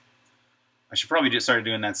list. I should probably just start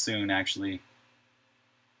doing that soon, actually.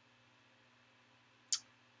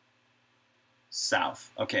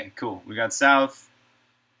 South. Okay, cool. We got south.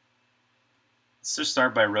 Let's just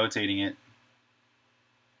start by rotating it.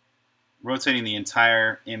 Rotating the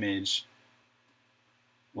entire image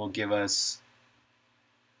will give us,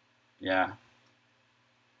 yeah,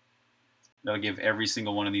 that'll give every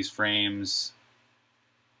single one of these frames.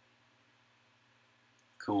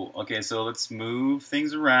 Cool. Okay, so let's move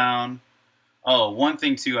things around. Oh, one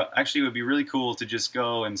thing too, actually it would be really cool to just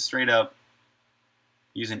go and straight up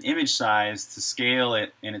use an image size to scale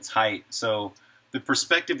it in its height. So the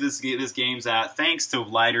perspective this game's at, thanks to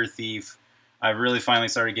Lighter Thief, I really finally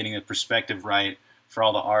started getting the perspective right for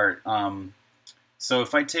all the art. So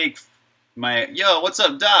if I take my... Yo, what's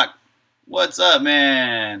up, Doc? What's up,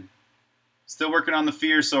 man? Still working on the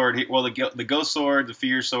Fear Sword. Well, the Ghost Sword, the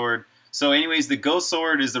Fear Sword. So anyways, the Ghost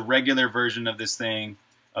Sword is the regular version of this thing,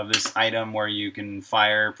 of this item where you can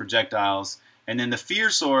fire projectiles. And then the Fear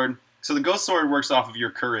Sword... So the Ghost Sword works off of your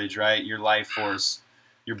courage, right? Your life force,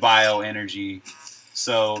 your bioenergy.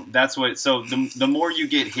 So that's what... So the more you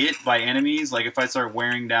get hit by enemies, like if I start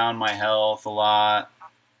wearing down my health a lot,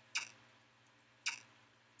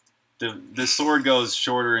 the sword goes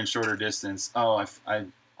shorter and shorter distance. Oh, I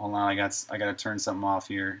hold on, I got to turn something off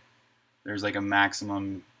here. There's like a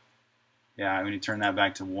maximum. Yeah, I'm going to turn that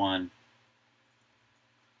back to 1.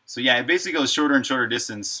 So yeah, it basically goes shorter and shorter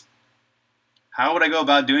distance. How would I go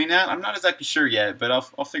about doing that? I'm not exactly sure yet, but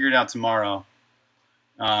I'll figure it out tomorrow.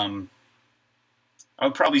 I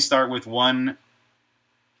would probably start with one.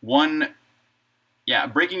 Yeah,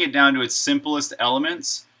 breaking it down to its simplest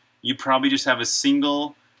elements. You probably just have a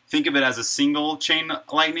single. Think of it as a single chain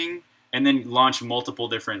lightning, and then launch multiple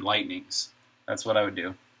different lightnings. That's what I would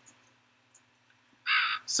do.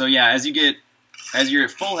 So yeah, as you're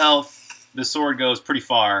at full health, the sword goes pretty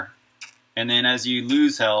far, and then as you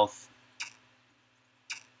lose health,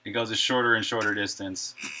 it goes a shorter and shorter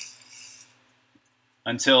distance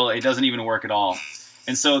until it doesn't even work at all.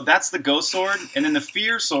 And so that's the Ghost Sword, and then the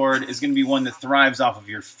Fear Sword is going to be one that thrives off of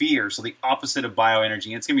your fear, so the opposite of bioenergy.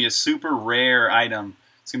 And it's going to be a super rare item.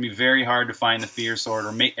 It's going to be very hard to find the Fear Sword, or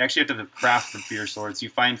actually you have to craft the Fear Sword. So you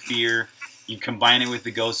find fear, you combine it with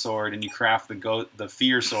the Ghost Sword, and you craft the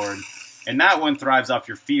Fear Sword. And that one thrives off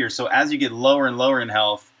your fear. So as you get lower and lower in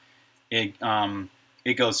health, it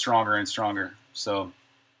goes stronger and stronger. So,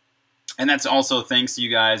 and that's also thanks to you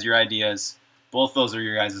guys, your ideas. Both those are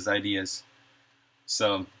your guys' ideas.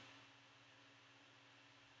 So,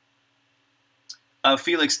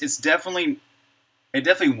 Felix, it definitely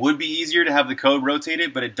would be easier to have the code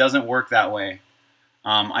rotated, but it doesn't work that way.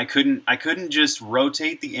 I couldn't just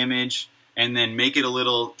rotate the image and then make it a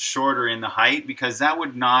little shorter in the height, because that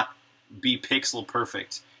would not be pixel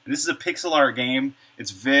perfect. And this is a pixel art game.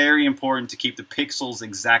 It's very important to keep the pixels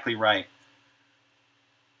exactly right.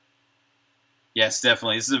 Yes,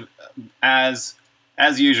 definitely. This is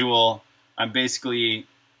as usual. I'm basically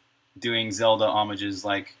doing Zelda homages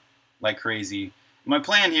like crazy. My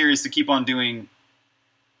plan here is to keep on doing...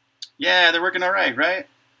 Yeah, they're working all right, right?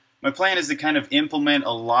 My plan is to kind of implement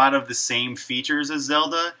a lot of the same features as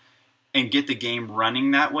Zelda and get the game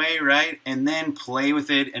running that way, right? And then play with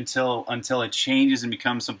it until it changes and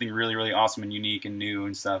becomes something really, really awesome and unique and new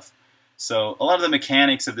and stuff. So a lot of the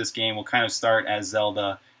mechanics of this game will kind of start as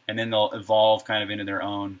Zelda, and then they'll evolve kind of into their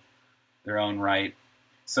own right.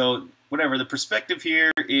 So whatever, the perspective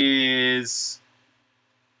here is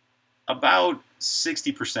about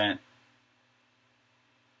 60%.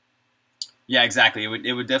 Yeah, exactly.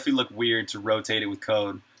 It would definitely look weird to rotate it with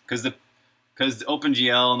code, because the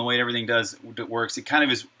OpenGL and the way everything works, it kind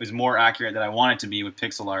of is more accurate than I want it to be with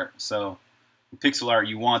pixel art. So with pixel art,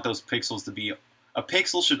 you want those pixels to be... A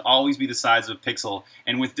pixel should always be the size of a pixel.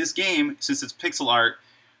 And with this game, since it's pixel art,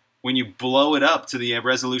 when you blow it up to the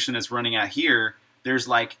resolution that's running at here, there's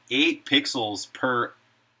like 8 pixels per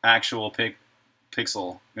actual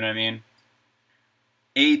pixel. You know what I mean?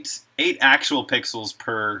 8 actual pixels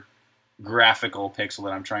per graphical pixel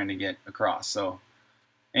that I'm trying to get across. So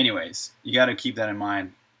anyways, you got to keep that in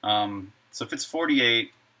mind. So if it's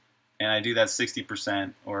 48 and I do that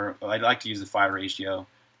 60%, or I'd like to use the 5 ratio,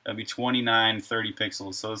 that'd be 29, 30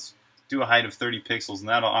 pixels. So let's do a height of 30 pixels, and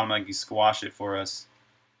that'll automatically squash it for us.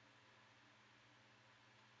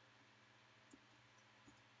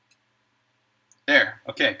 There.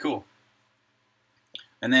 Okay, cool.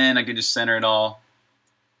 And then I can just center it all.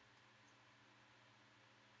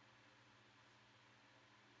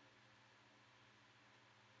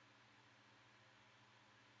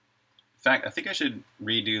 In fact, I think I should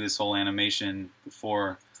redo this whole animation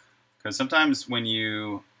before, because sometimes when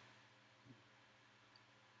you...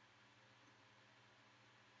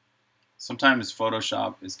 Sometimes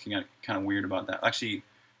Photoshop is kind of weird about that. Actually, the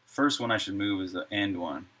first one I should move is the end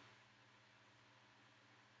one.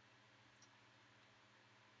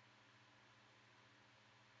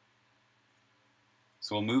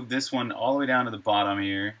 So we'll move this one all the way down to the bottom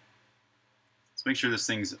here. Let's make sure this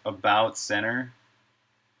thing's about center.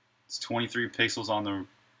 It's 23 pixels on the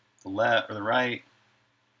left or the right.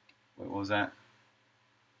 Wait, what was that?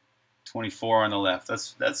 24 on the left.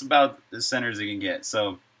 That's about as center as it can get.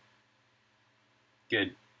 So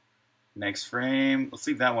good. Next frame. Let's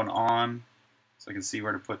leave that one on so I can see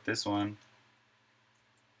where to put this one.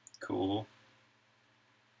 Cool.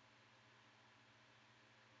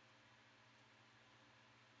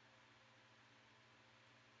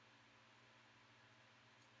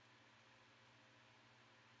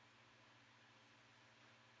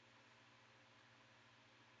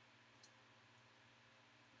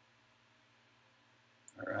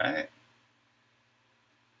 All right.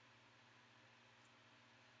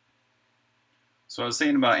 So I was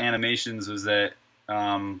saying about animations was that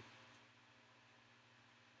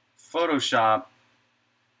Photoshop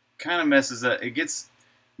kind of messes up. It gets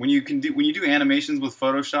when you do animations with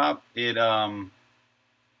Photoshop, it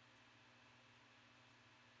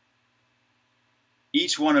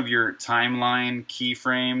each one of your timeline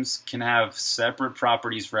keyframes can have separate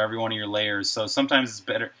properties for every one of your layers. So sometimes it's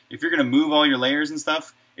better if you're going to move all your layers and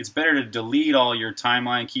stuff. It's better to delete all your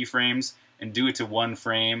timeline keyframes and do it to one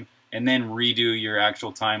frame, and then redo your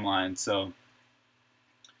actual timeline. So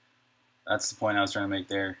that's the point I was trying to make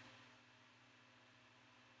there.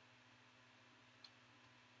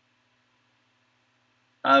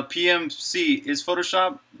 PMC, is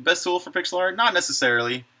Photoshop the best tool for pixel art? Not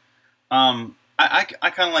necessarily. I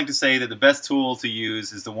kind of like to say that the best tool to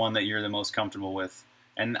use is the one that you're the most comfortable with.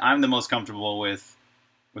 And I'm the most comfortable with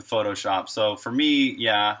Photoshop. So for me,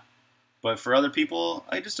 yeah. But for other people,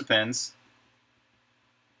 it just depends.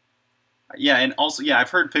 Yeah, and also, yeah,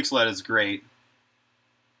 I've heard pixel edit is great.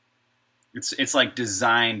 It's like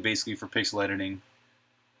designed basically for pixel editing.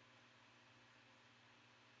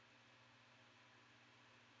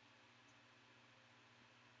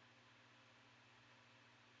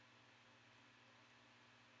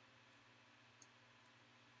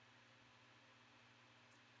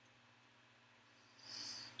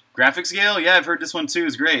 Graphic scale? Yeah, I've heard this one too.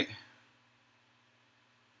 Is great.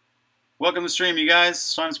 Welcome to the stream, you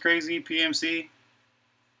guys. Sean's Crazy, PMC.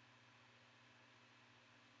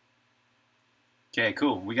 Okay,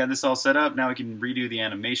 cool. We got this all set up. Now we can redo the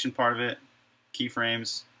animation part of it.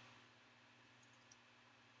 Keyframes.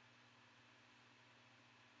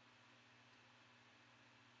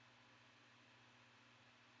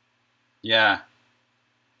 Yeah.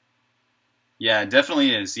 Yeah, it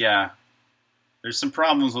definitely is. Yeah. There's some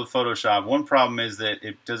problems with Photoshop. One problem is that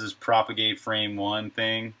it does this propagate frame one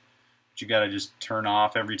thing, which you got to just turn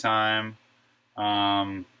off every time.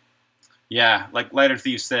 Yeah, like Lighter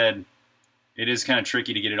Thief said, it is kind of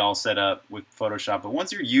tricky to get it all set up with Photoshop. But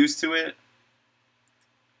once you're used to it,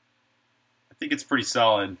 I think it's pretty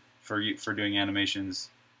solid for doing animations.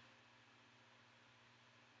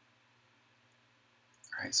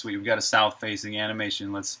 All right, sweet. We've got a south-facing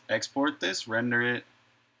animation. Let's export this, render it.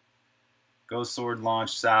 Go sword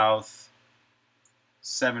launch south.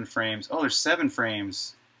 7 frames. Oh, there's 7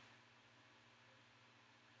 frames.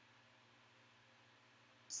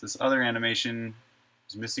 So this other animation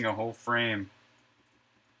is missing a whole frame.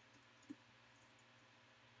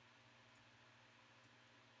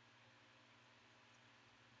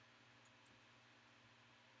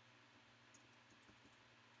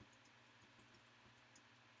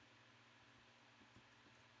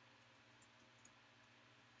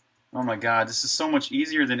 Oh my god, this is so much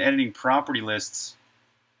easier than editing property lists.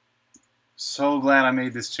 So glad I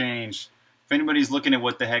made this change. If anybody's looking at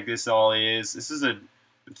what the heck this all is, this is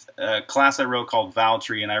a class I wrote called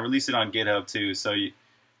Valtree, and I released it on GitHub too, so you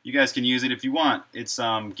guys can use it if you want. It's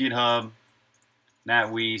GitHub,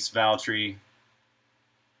 NatWeast, Valtree.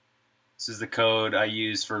 This is the code I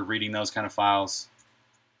use for reading those kind of files.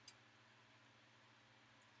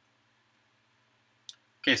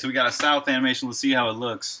 Okay, so we got a south animation. Let's see how it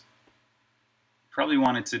looks. Probably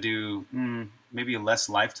wanted to do maybe a less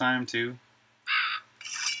lifetime too.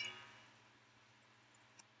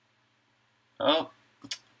 Oh,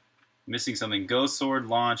 missing something. Go sword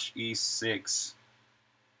launch E6.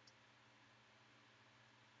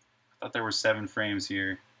 I thought there were 7 frames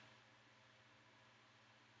here.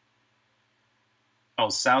 Oh,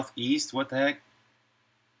 southeast? What the heck?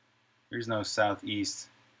 There's no southeast.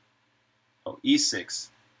 Oh, E6.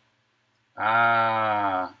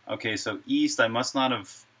 Ah, okay, so east, I must not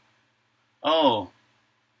have... Oh.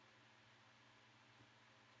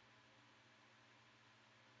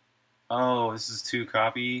 Oh, this is 2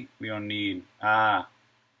 copy. We don't need... Ah.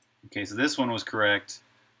 Okay, so this one was correct.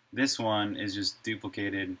 This one is just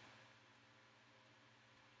duplicated.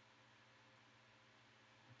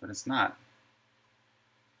 But it's not.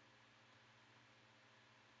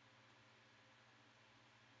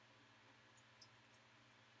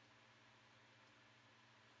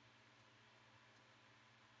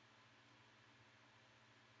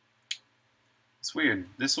 It's weird.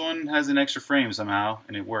 This one has an extra frame somehow,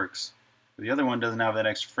 and it works. But the other one doesn't have that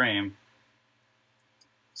extra frame.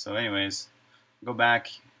 So anyways, go back.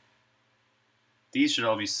 These should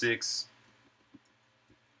all be 6.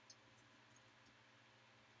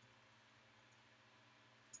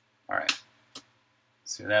 All right. Let's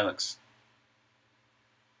see how that looks.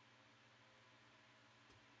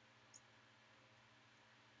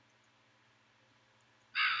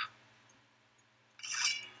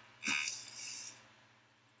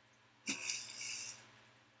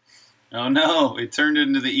 Oh no, it turned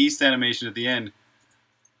into the east animation at the end.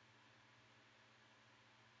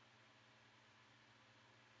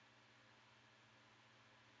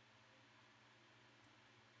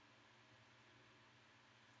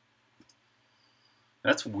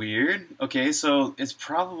 That's weird. Okay, so it's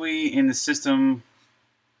probably in the system.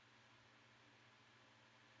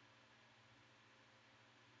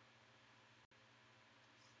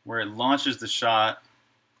 Where it launches the shot.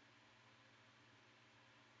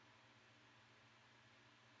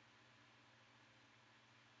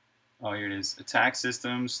 Oh, here it is. Attack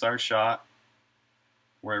system, start shot.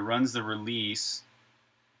 Where it runs the release.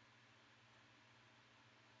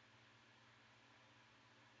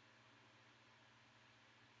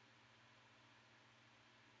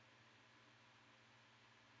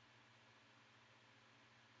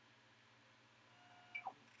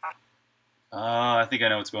 I think I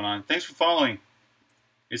know what's going on. Thanks for following.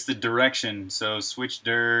 It's the direction. So switch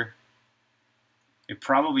dir. It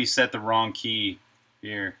probably set the wrong key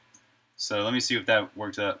here. So let me see if that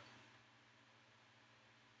worked up.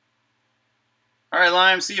 All right,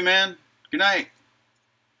 Lime. See you, man. Good night.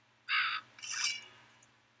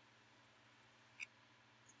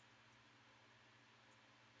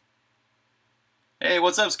 Hey,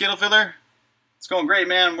 what's up, Skittlefiller? It's going great,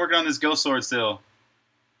 man. I'm working on this ghost sword still.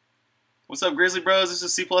 What's up, Grizzly Bros? This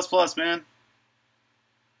is C++, man.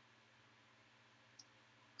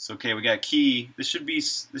 So okay, we got key. This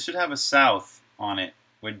should have a south on it.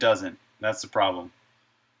 Well, it doesn't. That's the problem.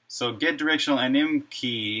 So get directional anim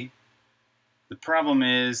key. The problem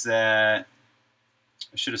is that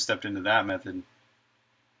I should have stepped into that method.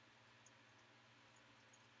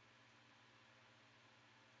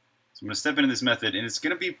 So I'm going to step into this method, and it's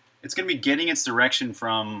going to be getting its direction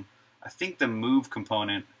from, I think, the move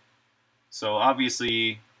component. So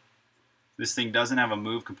obviously this thing doesn't have a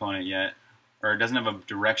move component yet, or it doesn't have a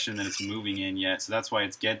direction that it's moving in yet. So that's why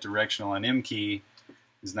its get directional anim key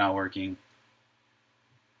is not working.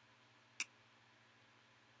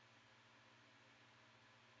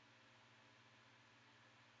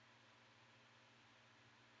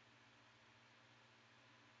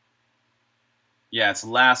 Yeah, it's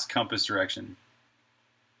last compass direction.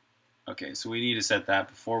 Okay, so we need to set that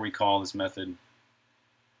before we call this method.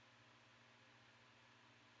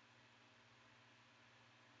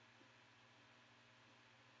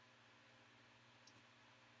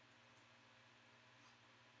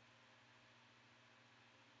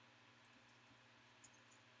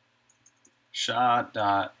 Shot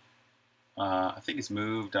dot, I think it's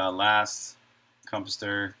move dot last compass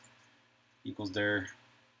dir equals dir.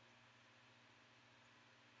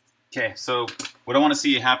 Okay, so what I want to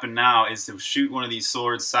see happen now is to shoot one of these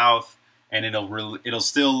swords south, and it'll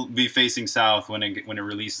still be facing south when it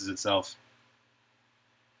releases itself.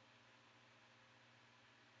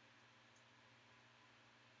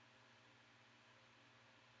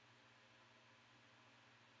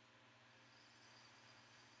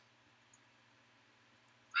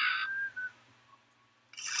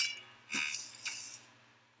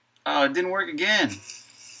 Oh, it didn't work again.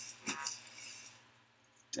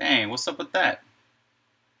 Dang, what's up with that?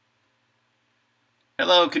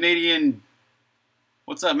 Hello, Canadian.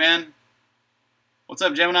 What's up, man? What's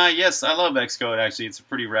up, Gemini? Yes, I love Xcode, actually. It's a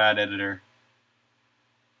pretty rad editor.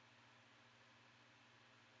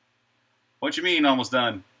 What you mean, almost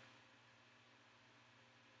done?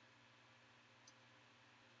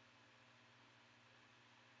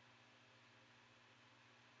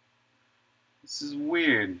 This is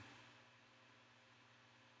weird.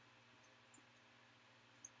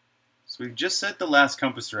 So we've just set the last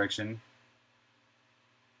compass direction.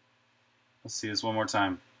 Let's see this one more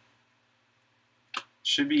time.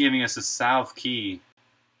 Should be giving us a south key.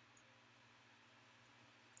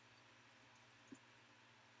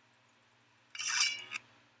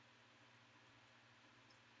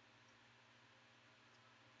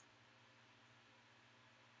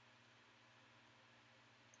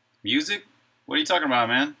 Music? What are you talking about,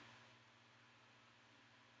 man?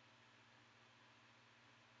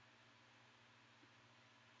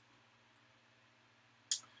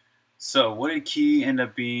 So what did key end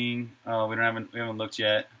up being? Oh, we haven't looked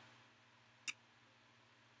yet.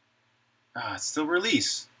 Ah, it's still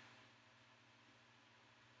release.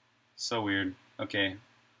 So weird. Okay,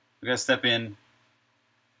 we gotta step in.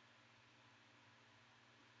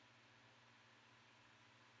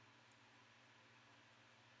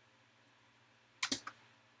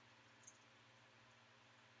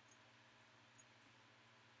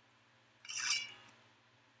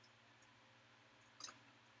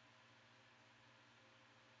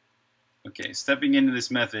 Okay, stepping into this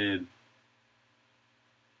method,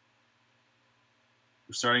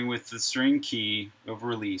 we're starting with the string key of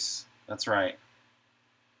release. That's right.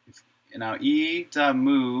 Now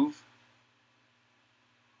E.move,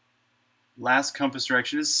 last compass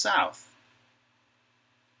direction is south.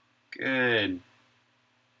 Good.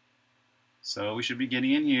 So we should be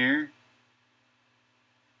getting in here.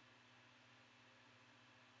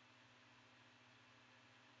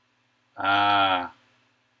 Ah.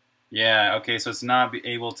 Yeah, okay, so it's not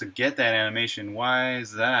able to get that animation. Why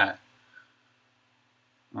is that?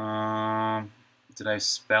 Did I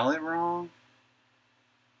spell it wrong?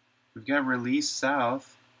 We've got release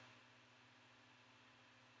south.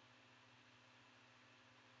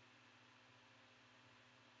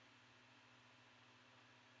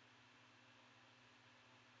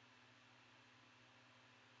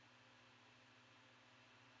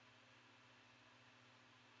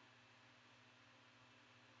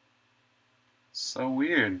 So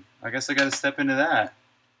weird. I guess I gotta step into that.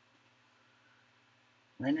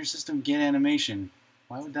 Render system get animation.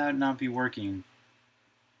 Why would that not be working?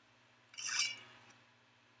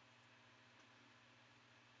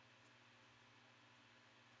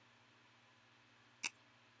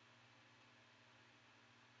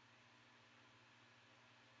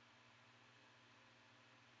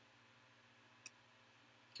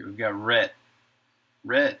 Okay, we've got ret.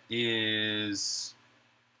 Ret is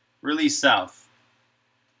release south.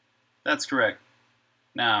 That's correct.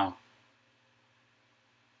 Now,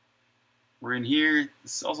 we're in here.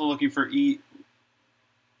 It's also looking for E.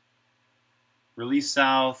 Release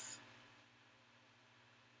south.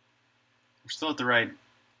 We're still at the right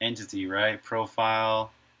entity, right?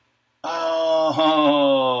 Profile. Oh!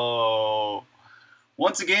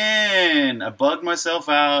 Once again, I bugged myself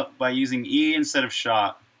out by using E instead of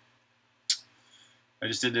shot. I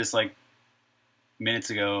just did this like minutes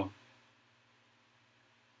ago.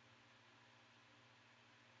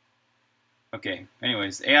 Okay,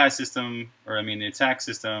 anyways, the AI system, or I mean the attack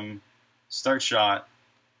system, start shot.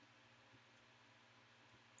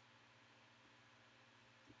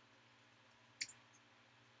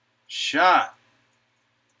 Shot.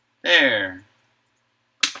 There.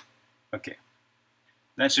 Okay.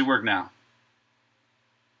 That should work now.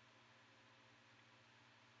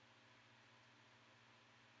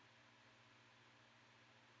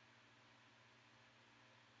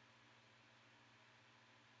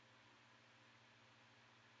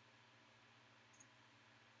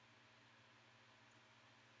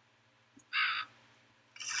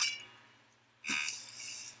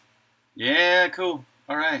 Yeah, cool.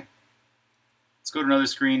 All right. Let's go to another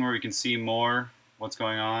screen where we can see more what's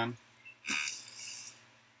going on.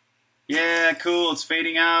 Yeah, cool. It's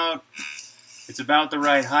fading out. It's about the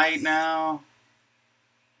right height now.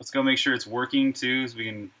 Let's go make sure it's working too, so we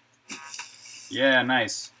can... Yeah,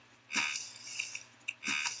 nice.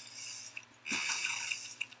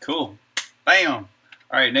 Cool. Bam!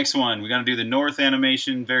 All right, next one. We're going to do the north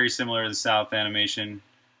animation, very similar to the south animation.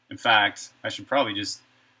 In fact, I should probably just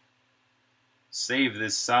save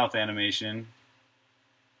this south animation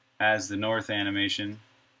as the north animation.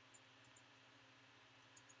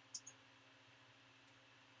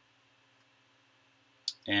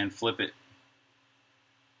 And flip it.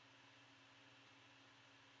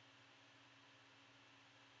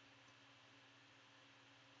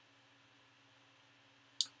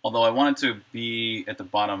 Although I want it to be at the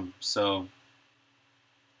bottom, so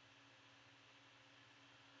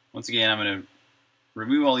once again I'm going to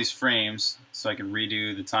remove all these frames so I can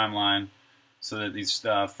redo the timeline so that these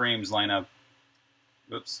frames line up.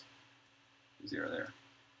 Whoops, 0 there.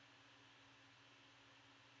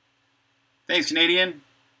 Thanks, Canadian.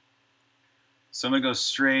 So I'm going to go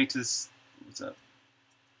straight to this. What's up?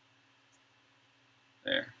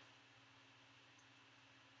 There.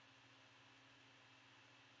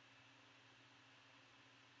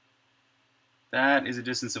 That is a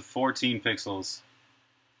distance of 14 pixels.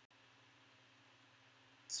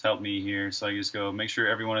 It's helped me here. So I just go make sure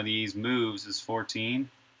every one of these moves is 14.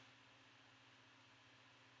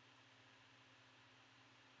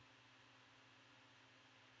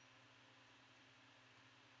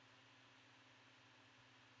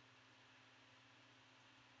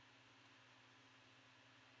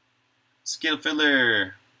 Skill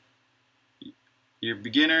Fiddler. You're a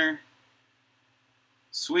beginner.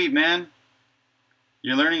 Sweet, man.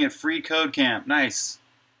 You're learning at Free Code Camp. Nice.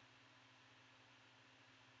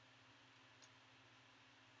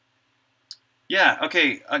 Yeah,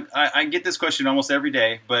 okay. I get this question almost every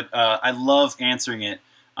day, but I love answering it.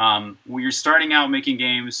 When you're starting out making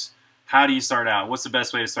games, how do you start out? What's the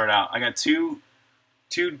best way to start out? I got two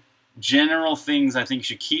general things I think you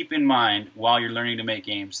should keep in mind while you're learning to make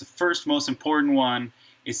games. The first most important one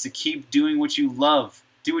is to keep doing what you love.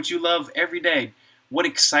 Do what you love every day. What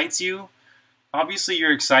excites you? Obviously,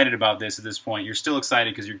 you're excited about this at this point. You're still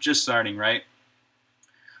excited because you're just starting, right?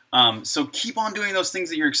 So keep on doing those things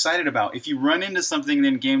that you're excited about. If you run into something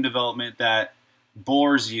in game development that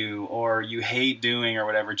bores you or you hate doing or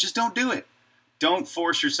whatever, just don't do it. Don't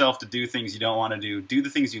force yourself to do things you don't want to do. Do the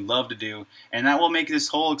things you love to do, and that will make this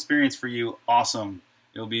whole experience for you awesome.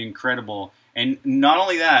 It'll be incredible. And not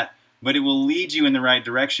only that, but it will lead you in the right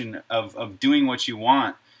direction of doing what you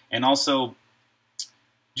want, and also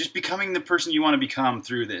just becoming the person you want to become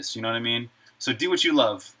through this. You know what I mean? So do what you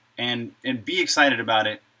love, and be excited about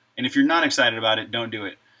it. And if you're not excited about it, don't do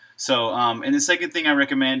it. So, and the second thing I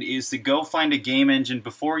recommend is to go find a game engine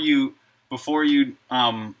before you do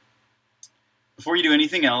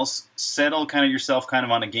anything else. Settle yourself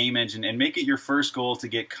on a game engine and make it your first goal to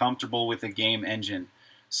get comfortable with a game engine.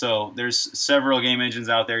 So there's several game engines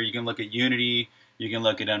out there. You can look at Unity, you can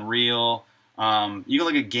look at Unreal, you can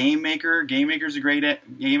look at Game Maker. Game Maker is a great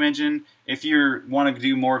game engine. If you want to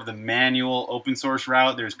do more of the manual open source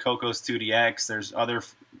route, there's Cocos 2DX. There's other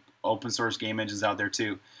open source game engines out there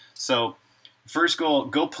too. So first goal,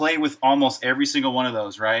 go play with almost every single one of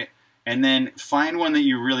those, right? And then find one that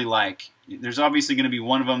you really like. There's obviously going to be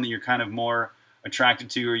one of them that you're kind of more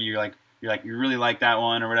attracted to, or you really like that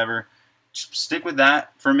one or whatever. Just stick with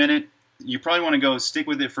that for a minute. You probably want to go stick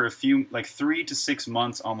with it for a few, like 3 to 6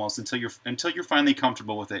 months almost, until you're finally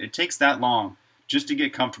comfortable with it. It takes that long just to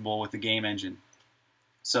get comfortable with the game engine.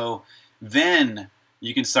 So then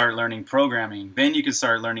you can start learning programming. Then you can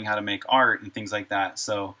start learning how to make art and things like that.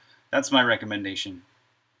 So that's my recommendation.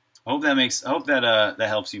 I hope that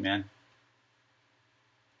helps you, man.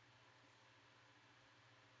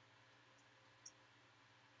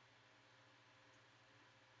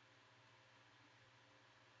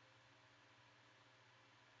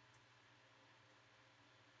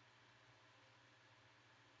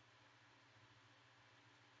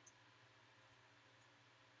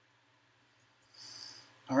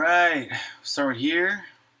 All right, start here.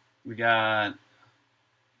 We got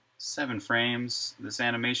 7 frames. This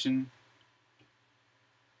animation.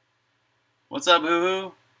 What's up, Hoo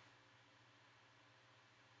Hoo?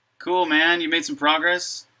 Cool, man. You made some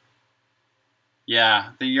progress.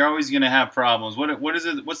 Yeah, you're always gonna have problems. What is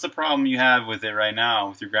it? What's the problem you have with it right now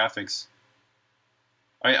with your graphics?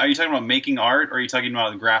 Are you talking about making art, or are you talking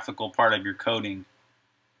about the graphical part of your coding?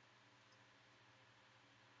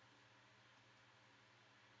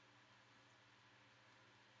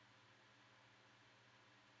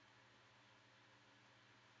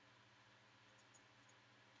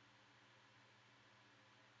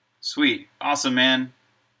 Sweet. Awesome, man.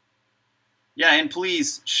 Yeah, and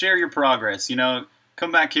please share your progress.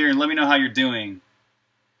 Come back here and let me know how you're doing.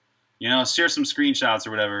 Share some screenshots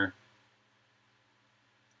or whatever.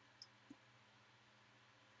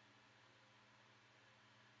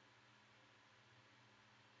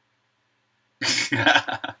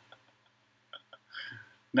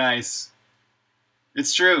 Nice.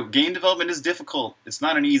 It's true. Game development is difficult. It's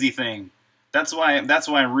not an easy thing. That's why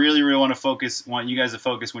I really, really want you guys to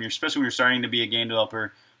focus especially when you're starting to be a game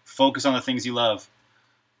developer. Focus on the things you love.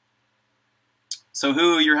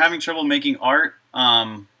 So, you're having trouble making art?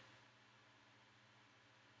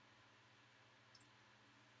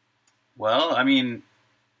 Well, I mean,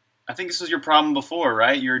 I think this was your problem before,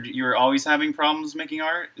 right? You're always having problems making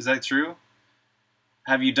art. Is that true?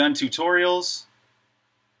 Have you done tutorials?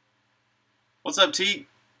 What's up, T?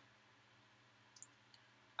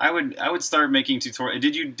 I would start making tutorial.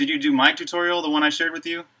 Did you do my tutorial, the one I shared with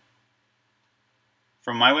you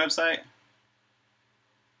from my website?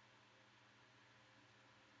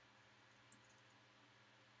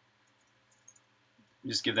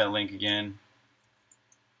 Just give that link again.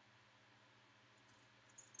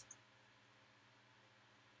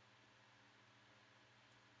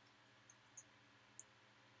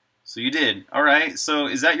 So you did. All right. So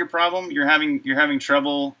is that your problem? You're having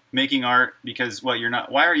trouble making art because what?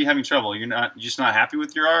 Why are you having trouble? You're just not happy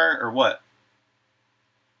with your art, or what?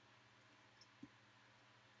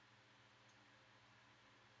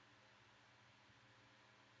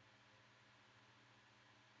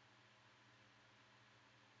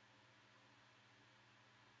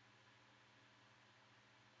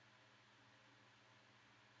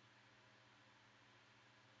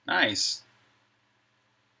 Nice.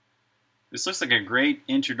 This looks like a great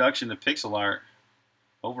introduction to pixel art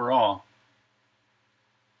overall.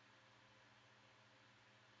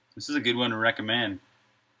 This is a good one to recommend.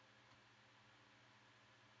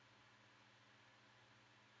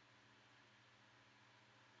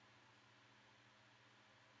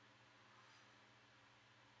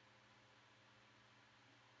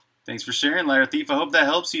 Thanks for sharing, Ladder Thief. I hope that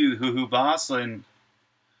helps you, Hoo Hoo Boss. And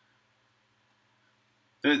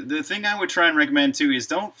the thing I would try and recommend too is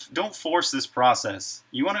don't force this process.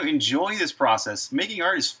 You want to enjoy this process. Making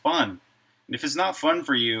art is fun. And if it's not fun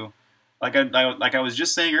for you, like I was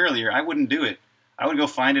just saying earlier, I wouldn't do it. I would go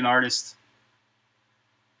find an artist.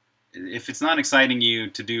 If it's not exciting you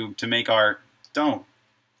to make art, don't.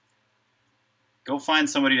 Go find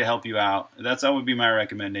somebody to help you out. That would be my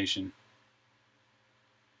recommendation.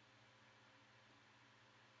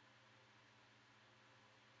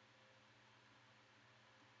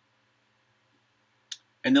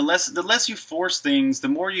 And the less you force things, the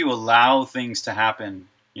more you allow things to happen.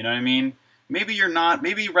 You know what I mean?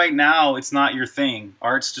 Maybe right now it's not your thing.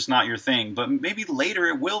 Art's just not your thing, but maybe later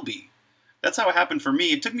it will be. That's how it happened for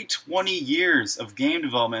me. It took me 20 years of game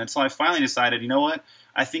development until I finally decided, you know what?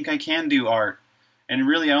 I think I can do art. And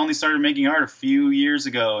really, I only started making art a few years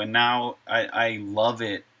ago, and now I love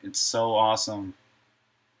it. It's so awesome.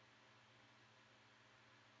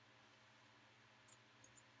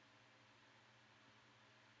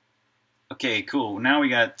 Okay, cool. Now we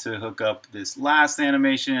got to hook up this last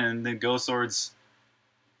animation, and then Ghost Sword's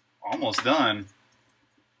almost done.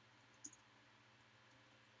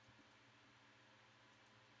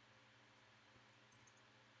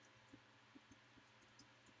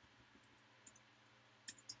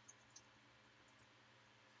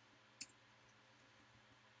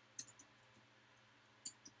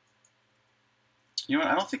 You know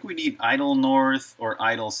what? I don't think we need idle north or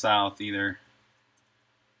idle south either.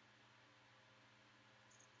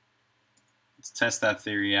 Let's test that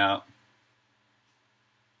theory out.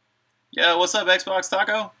 Yo, what's up, Xbox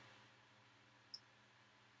Taco?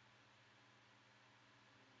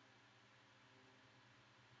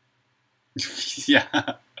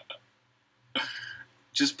 Yeah.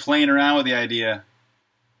 Just playing around with the idea.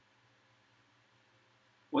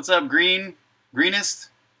 What's up, Green? Greenest?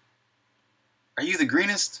 Are you the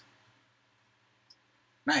greenest?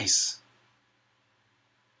 Nice.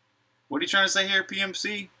 What are you trying to say here,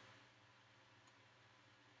 PMC?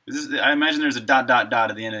 I imagine there's a ... at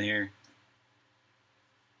the end of here.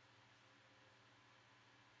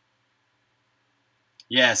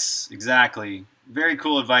 Yes, exactly. Very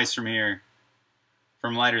cool advice from here,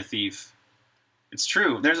 from Lighter Thief. It's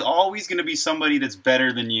true. There's always going to be somebody that's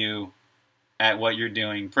better than you at what you're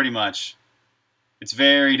doing, pretty much. It's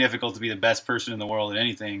very difficult to be the best person in the world at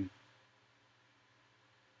anything.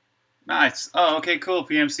 Nice. Oh, okay, cool,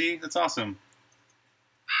 PMC. That's awesome.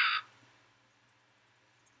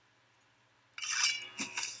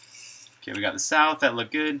 Okay, we got the south. That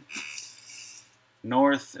looked good.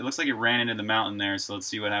 North. It looks like it ran into the mountain there, so let's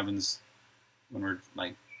see what happens when we're,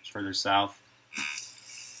 like, further south.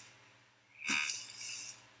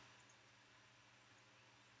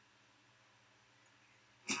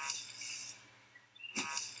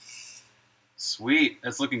 Sweet.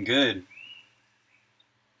 That's looking good.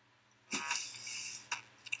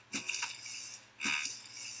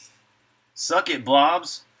 Suck it,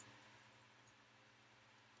 blobs.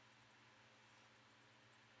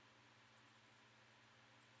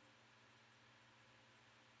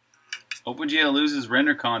 OpenGL loses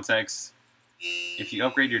render context if you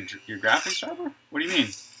upgrade your graphics driver? What do you mean?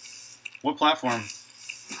 What platform?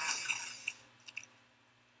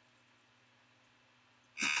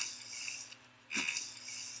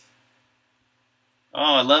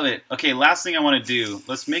 Oh, I love it. Okay, last thing I want to do.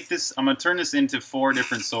 Let's make this. I'm gonna turn this into 4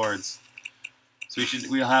 different swords. So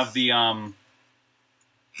we'll have the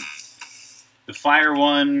fire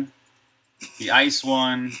one, the ice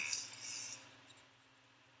one,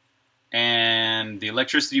 and the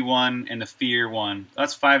electricity one, and the fear one.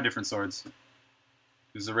 That's 5 different swords.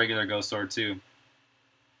 There's a regular ghost sword too.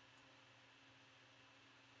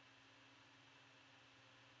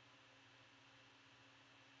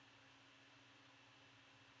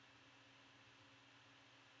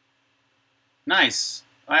 Nice.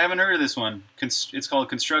 I haven't heard of this one. It's called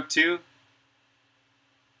Construct 2.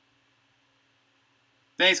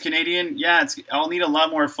 Thanks, Canadian. Yeah, I'll need a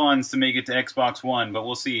lot more funds to make it to Xbox One, but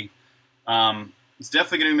we'll see. It's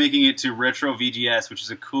definitely going to be making it to Retro VGS, which is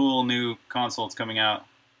a cool new console that's coming out.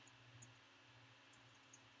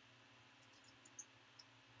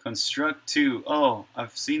 Construct 2. Oh,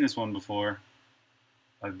 I've seen this one before.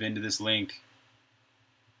 I've been to this link.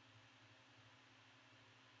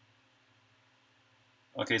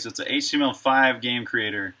 Okay, so it's a HTML5 game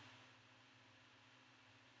creator.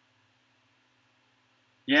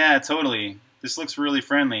 Yeah, totally. This looks really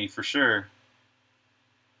friendly, for sure.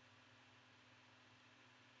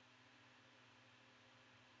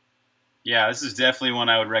 Yeah, this is definitely one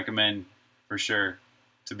I would recommend, for sure,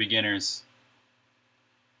 to beginners.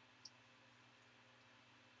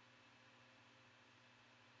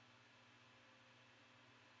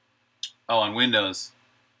 Oh, on Windows.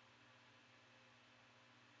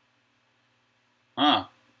 Huh.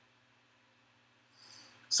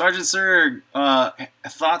 Sergeant Sir,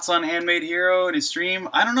 thoughts on Handmade Hero and his stream?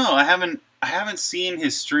 I don't know. I haven't seen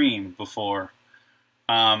his stream before.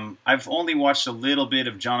 I've only watched a little bit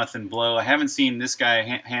of Jonathan Blow. I haven't seen this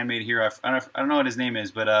guy, Handmade Hero. I don't know what his name is,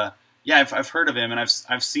 but yeah, I've heard of him, and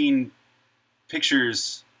I've seen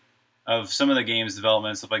pictures of some of the game's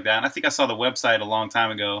development and stuff like that. And I think I saw the website a long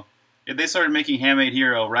time ago. They started making Handmade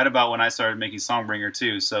Hero right about when I started making Songbringer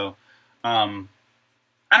too. So I don't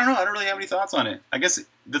know. I don't really have any thoughts on it. I guess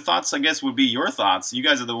the thoughts, would be your thoughts. You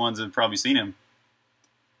guys are the ones that have probably seen him.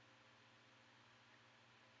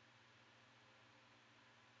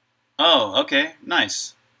 Oh, okay,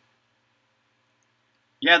 nice.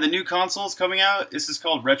 Yeah, the new console's coming out. This is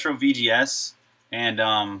called Retro VGS,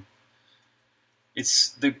 and it's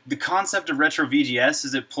the concept of Retro VGS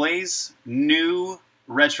is it plays new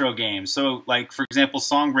retro games. So, like for example,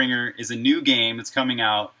 Songbringer is a new game that's coming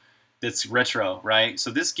out that's retro, right? So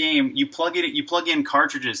this game, you plug in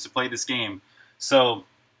cartridges to play this game. So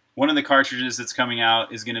one of the cartridges that's coming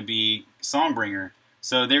out is going to be Songbringer.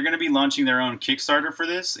 So they're going to be launching their own Kickstarter for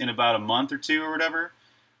this in about a month or two or whatever.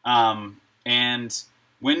 And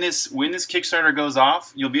when this Kickstarter goes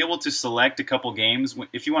off, you'll be able to select a couple games.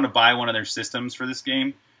 If you want to buy one of their systems for this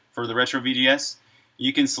game, for the Retro VGS,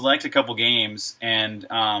 you can select a couple games and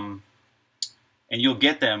you'll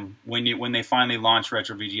get them when they finally launch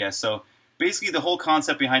Retro VGS. So basically, the whole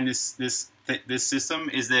concept behind this system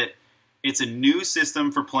is that it's a new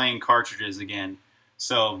system for playing cartridges again.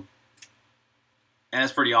 So, and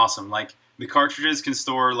that's pretty awesome. Like the cartridges can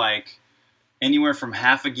store like anywhere from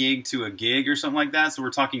half a gig to a gig or something like that. So we're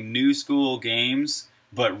talking new school games,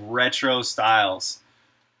 but retro styles.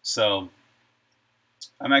 So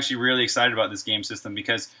I'm actually really excited about this game system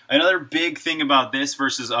because another big thing about this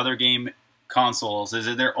versus other game consoles is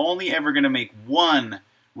that they're only ever going to make one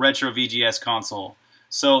Retro VGS console.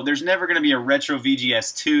 So there's never going to be a Retro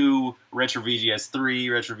VGS 2, Retro VGS 3,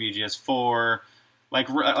 Retro VGS 4. Like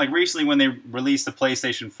recently when they released the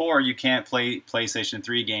PlayStation 4, you can't play PlayStation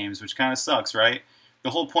 3 games, which kind of sucks, right? The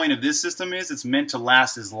whole point of this system is it's meant to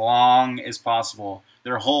last as long as possible.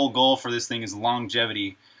 Their whole goal for this thing is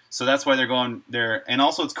longevity. So that's why they're going there. And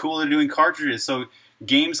also it's cool they're doing cartridges, so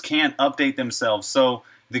games can't update themselves. So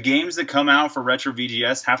the games that come out for Retro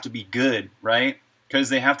VGS have to be good, right? Because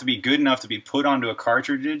they have to be good enough to be put onto a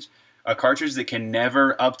cartridge that can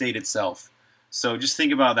never update itself. So just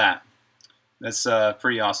think about that. That's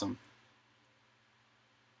pretty awesome.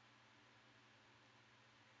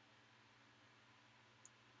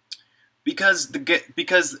 Because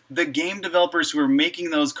the game developers who are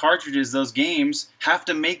making those cartridges, those games, have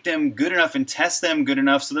to make them good enough and test them good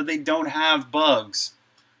enough so that they don't have bugs.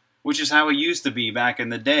 Which is how it used to be back in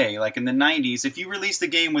the day. Like in the 90s, if you released a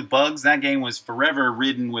game with bugs, that game was forever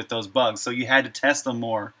ridden with those bugs. So you had to test them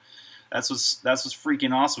more. That's what's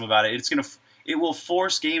freaking awesome about it. It will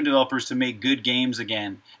force game developers to make good games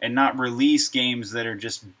again and not release games that are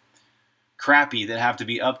just crappy that have to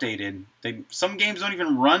be updated. Some games don't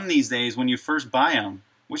even run these days when you first buy them,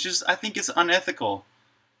 which is, I think, it's unethical.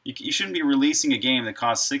 You shouldn't be releasing a game that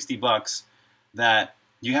costs $60 that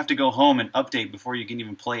you have to go home and update before you can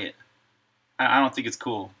even play it. I don't think it's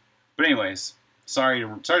cool. But anyways, sorry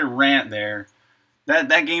to rant there.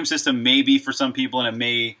 That game system may be for some people, and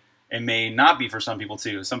it may not be for some people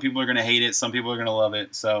too. Some people are going to hate it. Some people are going to love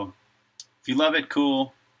it. So if you love it,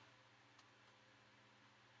 cool.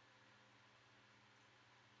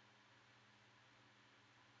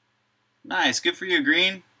 Nice. Good for you,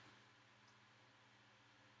 Green.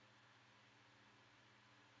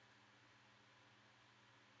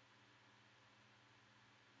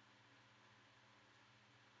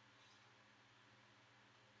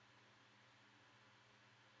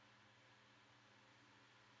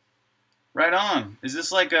 Right on. Is this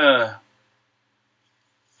like a...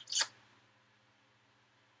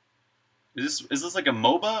 Is this like a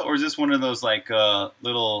MOBA, or is this one of those like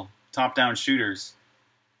little top-down shooters?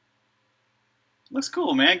 Looks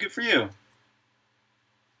cool, man. Good for you.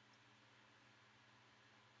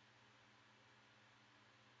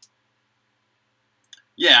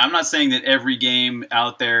 Yeah, I'm not saying that every game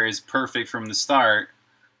out there is perfect from the start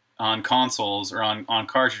on consoles or on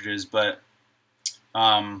cartridges, but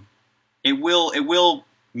it will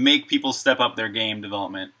make people step up their game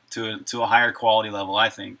development to a higher quality level, I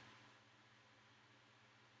think.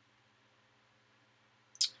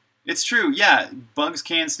 It's true, yeah, bugs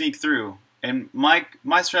can sneak through. And my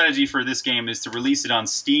strategy for this game is to release it on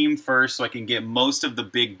Steam first so I can get most of the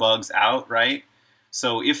big bugs out, right?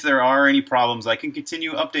 So if there are any problems, I can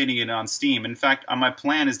continue updating it on Steam. In fact, my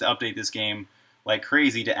plan is to update this game like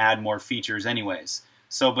crazy to add more features anyways.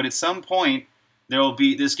 So, but at some point,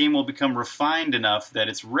 this game will become refined enough that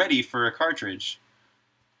it's ready for a cartridge.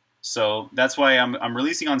 So that's why I'm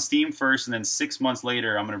releasing on Steam first, and then 6 months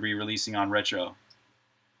later, I'm going to be releasing on Retro.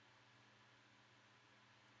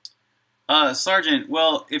 Sergeant,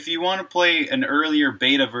 well, if you want to play an earlier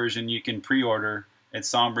beta version, you can pre-order at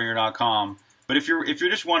Songbringer.com. But if you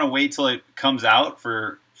just want to wait till it comes out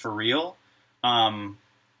for real,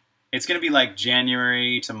 it's going to be like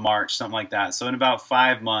January to March, something like that. So in about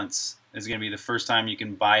 5 months is going to be the first time you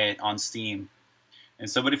can buy it on Steam. And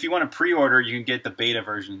so, but if you want to pre-order, you can get the beta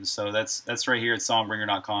versions. So that's right here at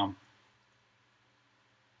Songbringer.com.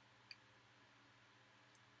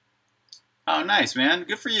 Oh, nice, man.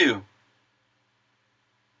 Good for you.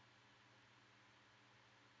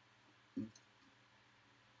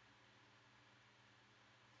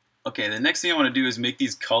 Okay, the next thing I want to do is make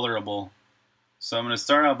these colorable. So I'm going to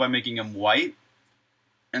start out by making them white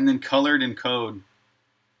and then colored in code.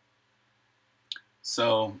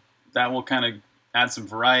 So that will kind of add some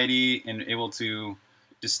variety and able to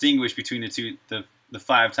distinguish between the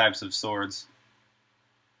 5 types of swords.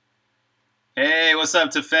 Hey, what's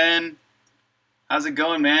up, Tefen? How's it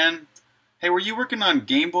going, man? Hey, were you working on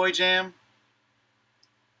Game Boy Jam?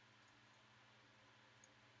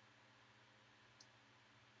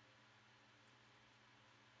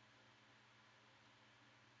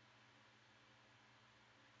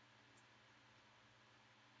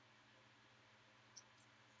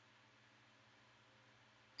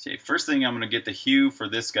 Okay, first thing I'm going to get the hue for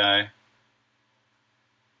this guy.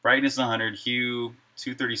 Brightness 100, hue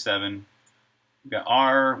 237. We've got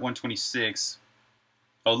R126.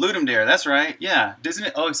 Oh, Ludum Dare, that's right. Yeah, doesn't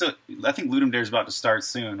it? Oh, so I think Ludum Dare is about to start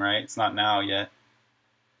soon, right? It's not now yet,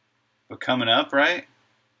 but coming up, right?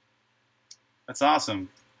 That's awesome.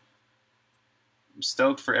 I'm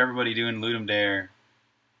stoked for everybody doing Ludum Dare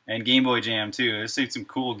and Game Boy Jam too. Let's see some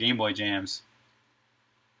cool Game Boy Jams.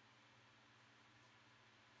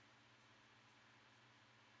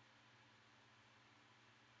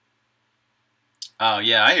 Oh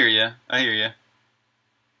yeah, I hear you. I hear you.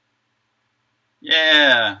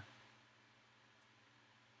 Yeah.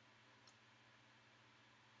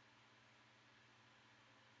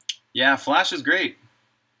 Yeah, Flash is great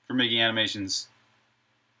for making animations.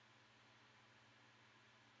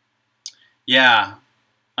 Yeah.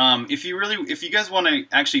 If you guys want to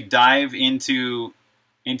actually dive into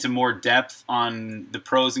more depth on the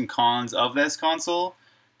pros and cons of this console,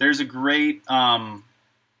 there's a great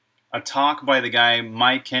a talk by the guy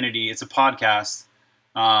Mike Kennedy. It's a podcast,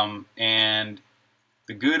 and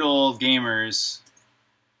the Good Old Gamers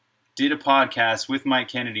did a podcast with Mike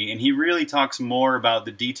Kennedy, and he really talks more about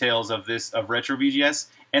the details of retro VGS,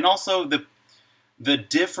 and also the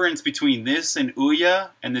difference between this and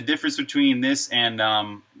Ouya, and the difference between this and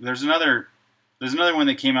there's another one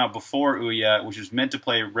that came out before Ouya, which was meant to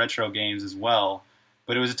play retro games as well,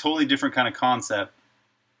 but it was a totally different kind of concept.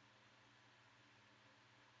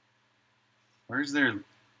 Where's their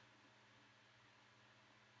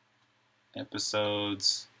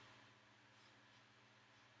episodes?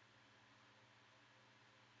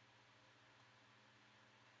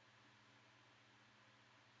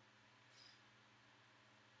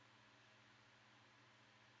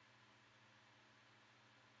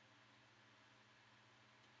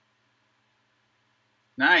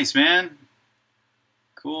 Nice, man.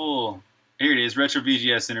 Cool. Here it is, Retro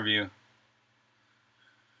VGS interview.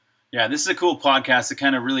 Yeah, this is a cool podcast that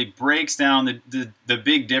kind of really breaks down the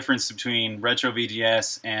big difference between Retro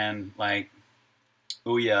VGS and like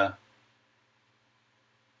Ouya.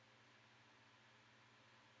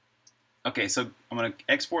 Okay, so I'm gonna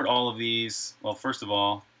export all of these. Well, first of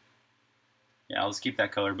all, yeah, let's keep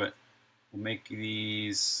that color, but we'll make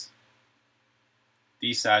these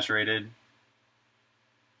desaturated.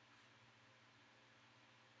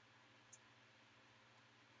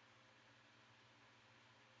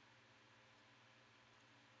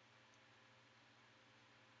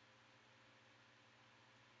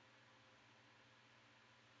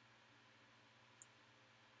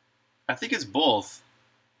 I think it's both,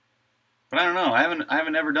 but I don't know. I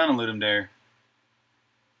haven't ever done a Ludum Dare.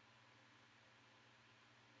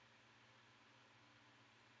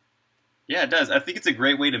 Yeah, it does. I think it's a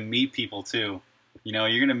great way to meet people too. You know,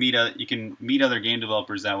 you can meet other game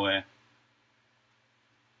developers that way.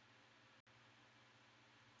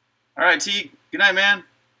 All right, T. Good night, man.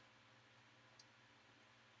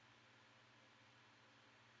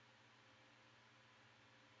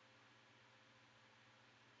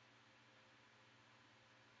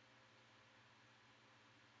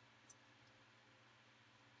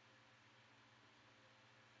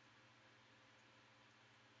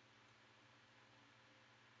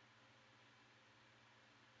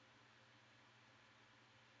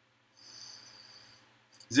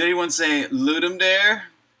 Does anyone say loot 'em there?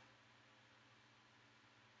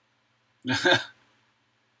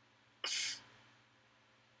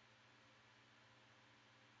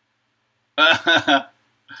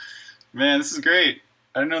 Man, this is great.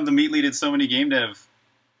 I didn't know the Meatly did so many game dev.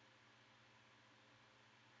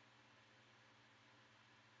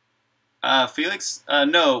 Felix?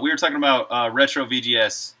 No, we were talking about Retro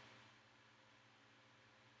VGS.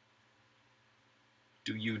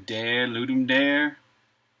 Do you dare, loot 'em dare?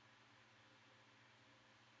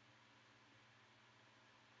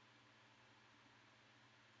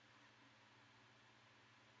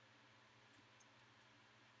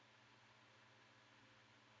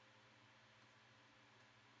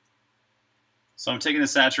 So I'm taking the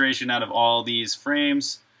saturation out of all these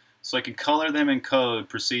frames so I can color them in code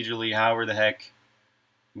procedurally however the heck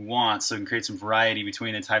you want, so I can create some variety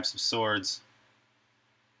between the types of swords.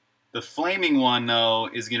 The flaming one, though,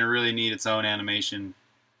 is going to really need its own animation.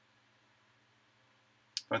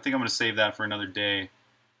 But I think I'm going to save that for another day.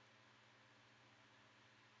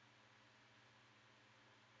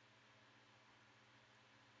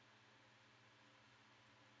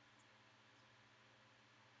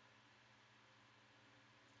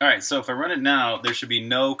 Alright, so if I run it now, there should be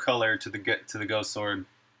no color to the ghost sword.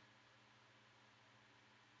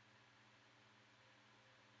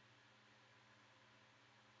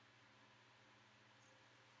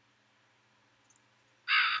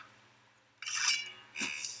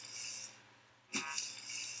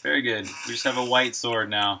 Very good. We just have a white sword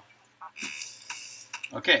now.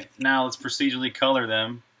 Okay, now let's procedurally color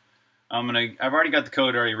them. I've already got the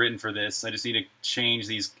code already written for this. I just need to change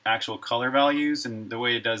these actual color values, and the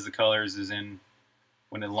way it does the colors is in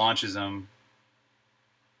when it launches them.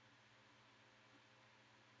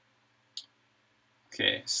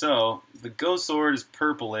 Okay, so the ghost sword is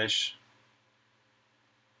purplish.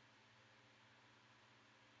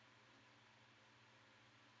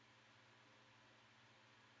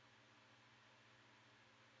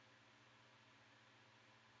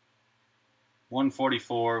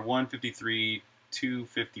 $144, $153,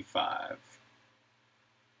 $255.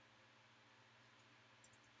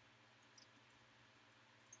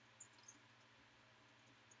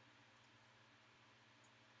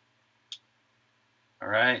 All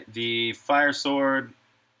right, the fire sword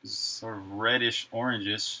is sort of reddish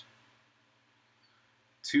orangish.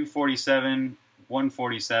 247,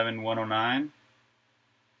 147, 109.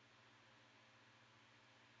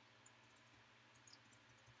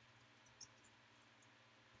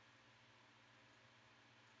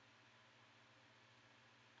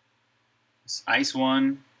 This ice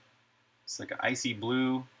one, it's like an icy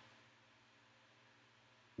blue.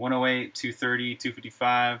 108, 230,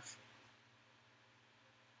 255.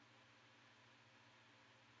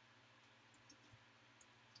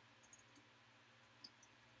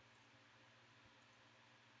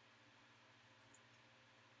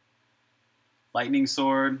 Lightning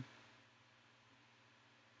sword.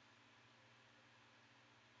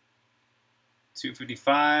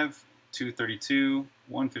 255, 232,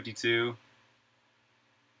 152.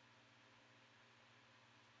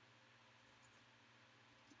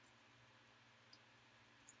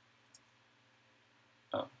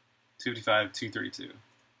 Oh, 255, 232.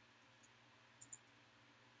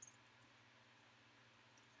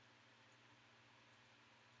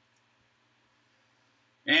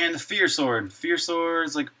 And the fear sword. Fear sword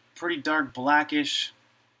is like pretty dark blackish.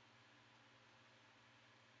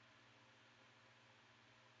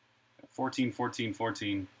 14, 14,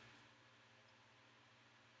 14.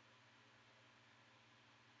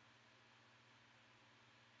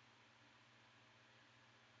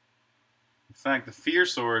 In fact, the fear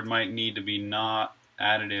sword might need to be not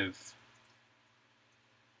additive.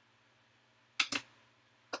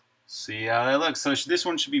 See how that looks. So this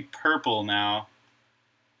one should be purple now.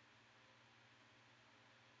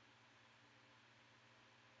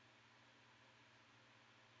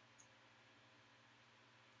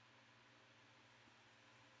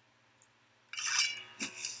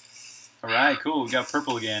 All right, cool. We got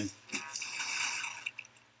purple again.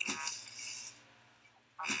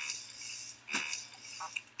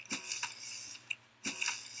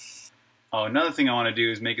 Oh, another thing I want to do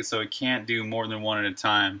is make it so it can't do more than one at a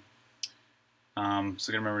time. So I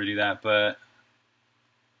gotta remember to do that. But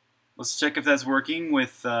let's check if that's working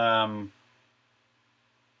with the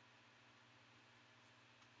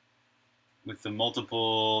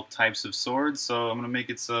multiple types of swords. So I'm gonna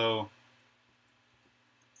make it so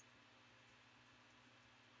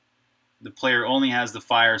the player only has the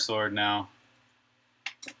fire sword now.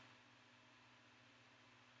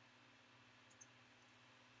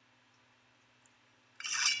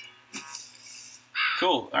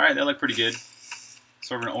 Cool. All right, that looked pretty good.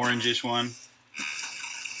 Sort of an orangish one.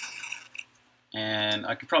 And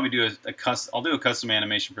I could probably do I'll do a custom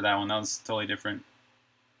animation for that one. That was totally different.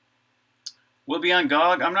 Will it be on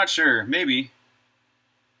GOG? I'm not sure. Maybe.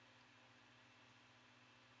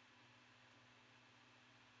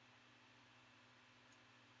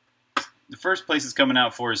 The first place it's coming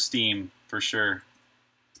out for is Steam, for sure.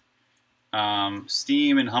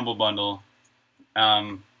 Steam and Humble Bundle.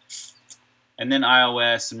 And then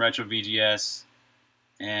iOS and Retro VGS.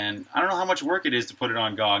 And I don't know how much work it is to put it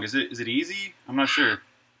on GOG. Is it easy? I'm not sure.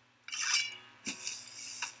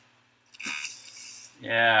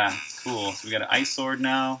 Yeah, cool. So we got an ice sword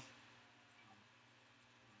now.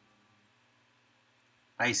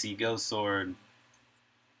 Icy ghost sword.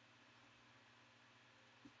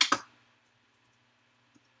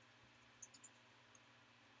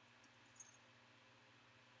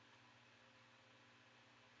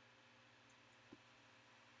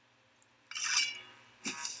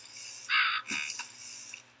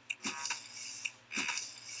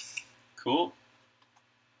 Cool.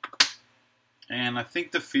 And I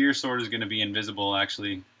think the fear sword is going to be invisible,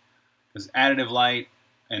 actually, because additive light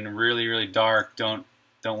and really, really dark don't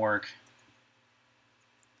work.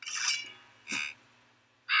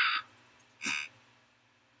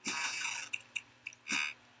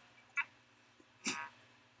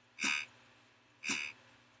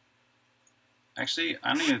 Actually,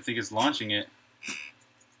 I don't even think it's launching it.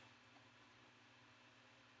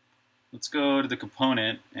 Let's go to the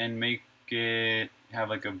component and make it have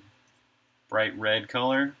like a bright red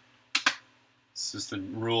color. It's just to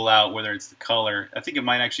rule out whether it's the color. I think it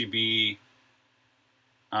might actually be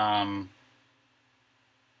that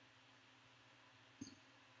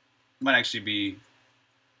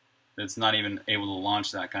it's not even able to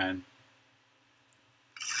launch that kind.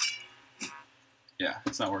 Yeah,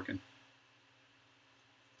 it's not working.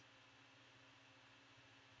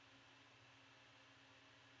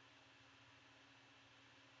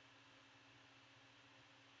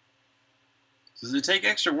 Does it take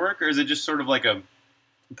extra work, or is it just sort of like I'm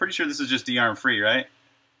pretty sure this is just DRM free, right?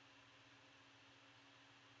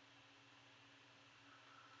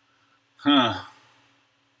 Huh.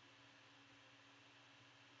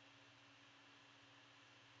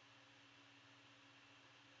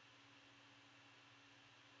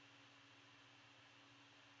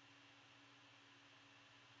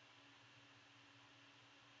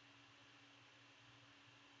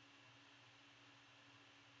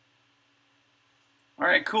 All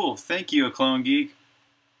right, cool. Thank you, A Clone Geek.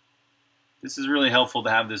 This is really helpful to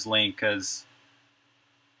have this link because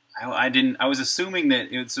I was assuming that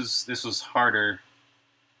this was harder,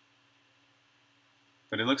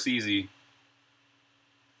 but it looks easy.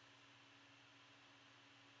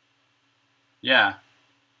 Yeah.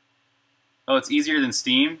 Oh, it's easier than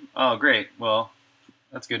Steam? Oh, great. Well,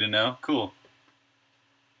 that's good to know. Cool.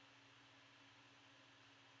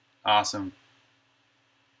 Awesome.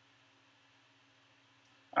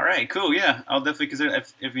 All right, cool. Yeah, I'll definitely consider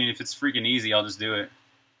it. If it's freaking easy, I'll just do it.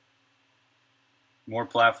 More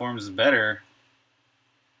platforms is better.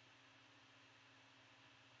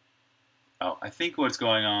 Oh, I think what's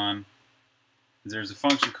going on is there's a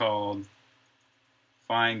function called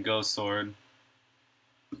find ghost sword.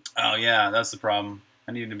 Oh yeah, that's the problem.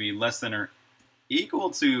 I need to be less than or equal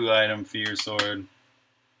to item fear sword.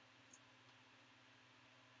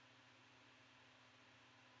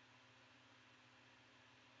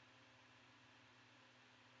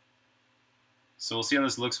 So we'll see how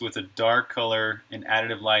this looks with a dark color and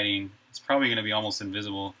additive lighting. It's probably going to be almost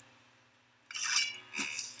invisible.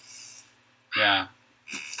 Yeah.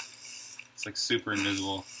 It's like super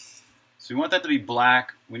invisible. So we want that to be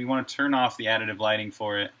black. We want to turn off the additive lighting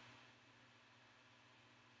for it.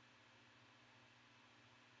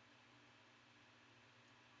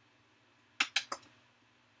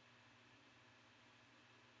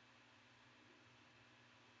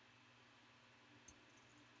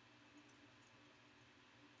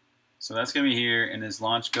 So that's going to be here in this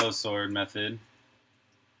launch ghost sword method.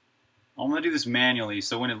 I'm going to do this manually.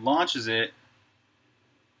 So when it launches it,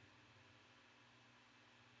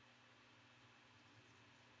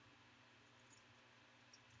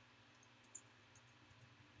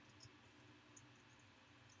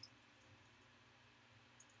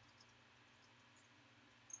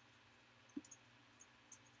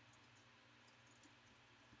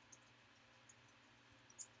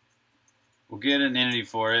 we'll get an entity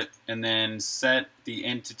for it and then set the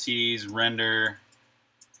entity's render.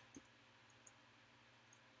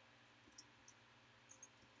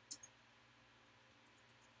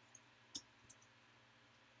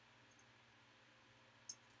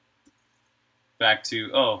 back to,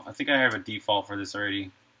 oh, I think I have a default for this already.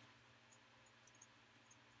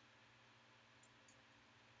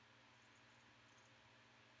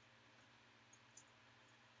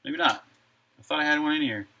 Maybe not. I thought I had one in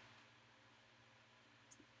here.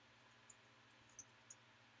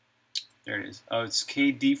 There it is. Oh, it's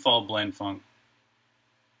K default blend funk.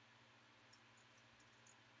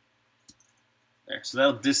 There. So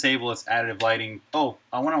that'll disable its additive lighting. Oh,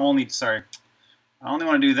 I want to only, sorry. I only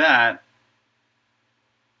want to do that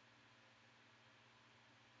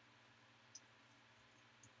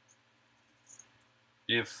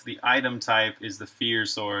if the item type is the fear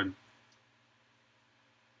sword.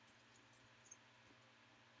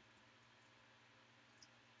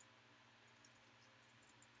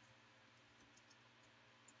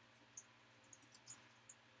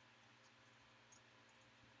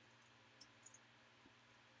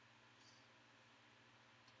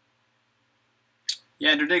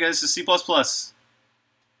 Yeah, Derdega, this is C++.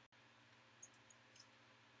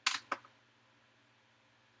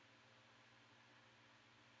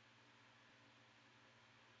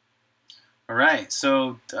 Alright,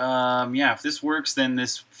 so, yeah, if this works, then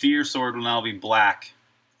this fear sword will now be black.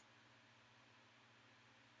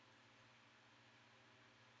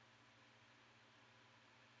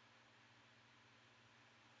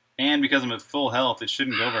 And because I'm at full health, it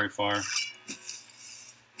shouldn't go very far.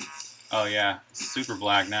 Oh yeah, it's super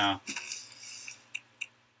black now.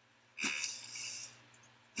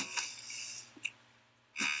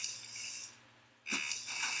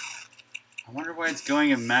 I wonder why it's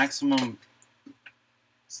going at maximum.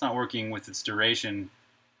 It's not working with its duration.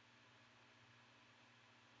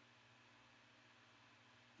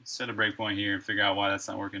 Let's set a breakpoint here and figure out why that's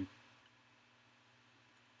not working.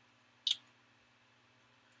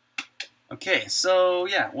 Okay, so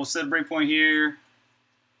yeah, we'll set a breakpoint here.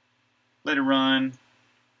 Let it run.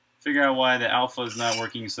 Figure out why the alpha is not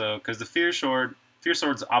working. So, because the fear sword's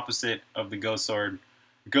the opposite of the ghost sword.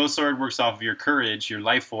 The ghost sword works off of your courage, your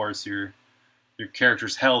life force, your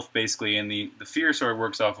character's health, basically, and the fear sword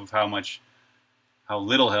works off of how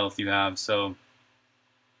little health you have. So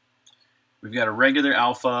we've got a regular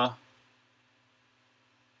alpha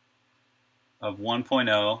of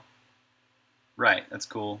 1.0. Right, that's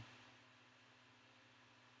cool.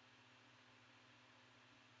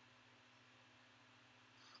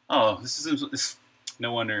 Oh, this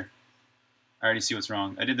no wonder. I already see what's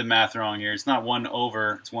wrong. I did the math wrong here. It's not 1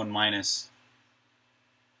 over, it's 1 minus.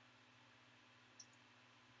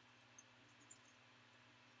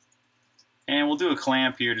 And we'll do a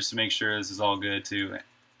clamp here just to make sure this is all good too.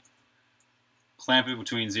 Clamp it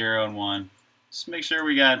between 0 and 1. Just make sure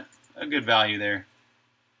we got a good value there.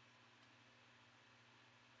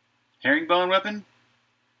 Herringbone weapon?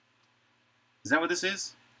 Is that what this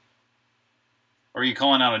is? Or are you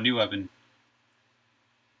calling out a new weapon?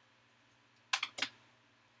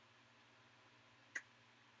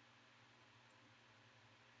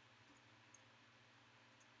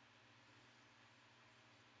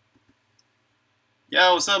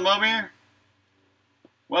 Yo, what's up, Songbringer?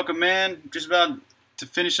 Welcome, man. Just about to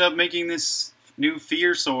finish up making this new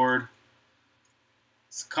fear sword.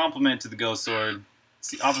 It's a complement to the ghost sword. It's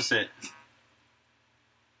the opposite.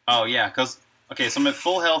 Oh, yeah, because... Okay, so I'm at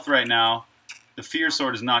full health right now. The fear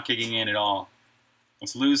sword is not kicking in at all.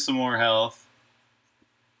 Let's lose some more health.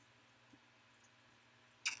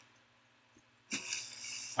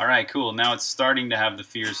 Alright, cool. Now it's starting to have the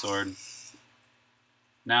fear sword.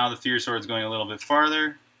 Now the fear sword's going a little bit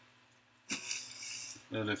farther. A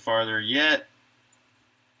little bit farther yet.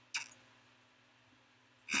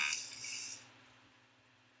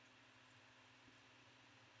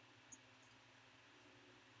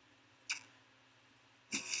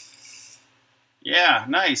 Yeah,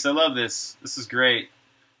 nice. I love this. This is great.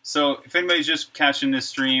 So, if anybody's just catching this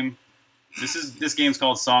stream, this game's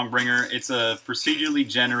called Songbringer. It's a procedurally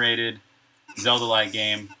generated Zelda-like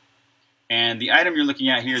game. And the item you're looking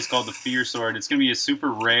at here is called the Fear Sword. It's going to be a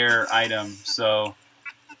super rare item. So,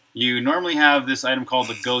 you normally have this item called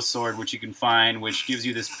the Ghost Sword, which you can find, which gives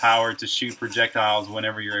you this power to shoot projectiles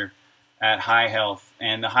whenever you're at high health.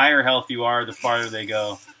 And the higher health you are, the farther they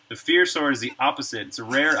go. The Fear Sword is the opposite. It's a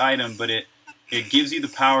rare item, but it gives you the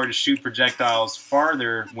power to shoot projectiles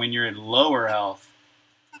farther when you're at lower health.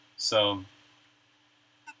 So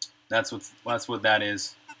that's what that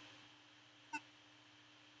is.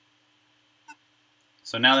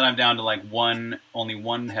 So now that I'm down to like only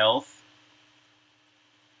one health,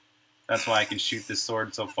 that's why I can shoot this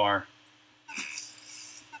sword so far.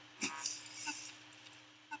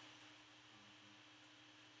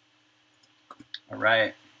 All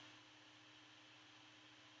right.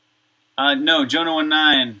 No,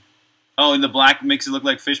 Jonah19. Oh, and the black makes it look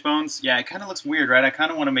like fish bones? Yeah, it kind of looks weird, right? I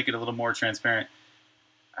kind of want to make it a little more transparent.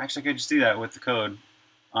 Actually, I could just do that with the code.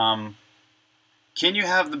 Can you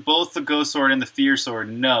have both the ghost sword and the fear sword?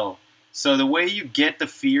 No. So the way you get the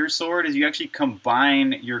fear sword is you actually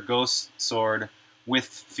combine your ghost sword with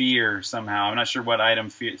fear somehow. I'm not sure what item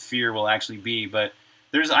fear will actually be, but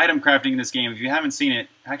there's item crafting in this game. If you haven't seen it,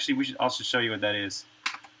 actually, I'll just show you what that is.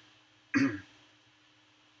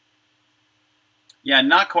 Yeah,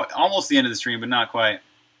 not quite. Almost the end of the stream, but not quite.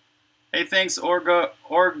 Hey, thanks,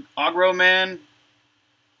 Ogro Man.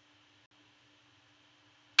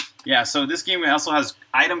 Yeah, so this game also has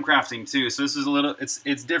item crafting too. So this is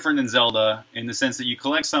it's different than Zelda in the sense that you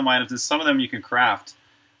collect some items and some of them you can craft.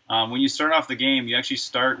 When you start off the game, you actually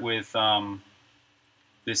start with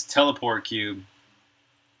this teleport cube.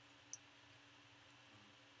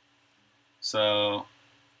 So,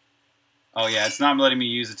 oh yeah, it's not letting me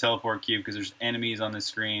use the teleport cube because there's enemies on the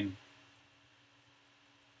screen.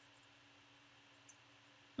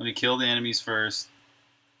 Let me kill the enemies first.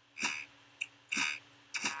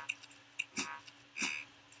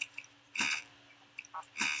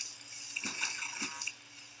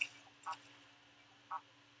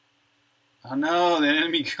 Oh no, the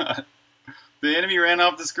enemy ran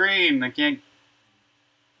off the screen. I can't.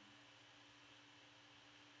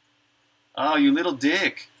 Oh, you little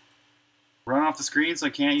dick. Run off the screen so I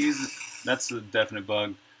can't use it. That's a definite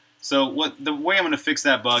bug. So the way I'm going to fix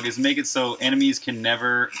that bug is make it so enemies can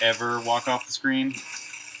never, ever walk off the screen.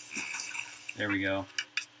 There we go.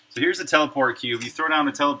 So here's the teleport cube. You throw down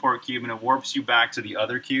the teleport cube and it warps you back to the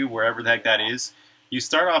other cube, wherever the heck that is. You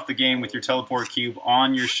start off the game with your teleport cube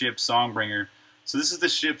on your ship Songbringer. So this is the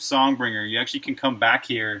ship Songbringer. You actually can come back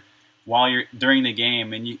here while you're during the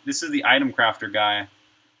game, and this is the item crafter guy.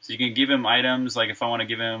 So you can give him items, like if I want to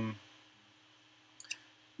give him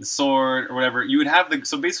the sword or whatever. You would have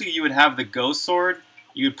so basically you would have the ghost sword.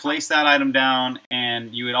 You would place that item down,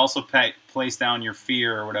 and you would also place down your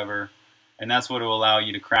fear or whatever, and that's what will allow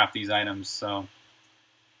you to craft these items. So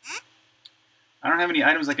I don't have any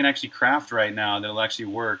items I can actually craft right now that'll actually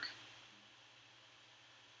work.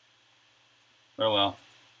 Oh well.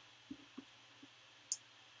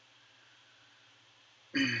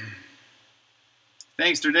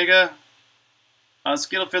 Thanks, Derdiga.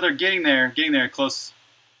 Skittlefiddler, getting there, close.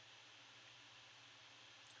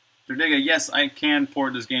 Derdiga, yes, I can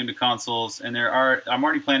port this game to consoles, and I'm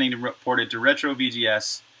already planning to port it to Retro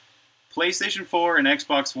VGS. PlayStation 4 and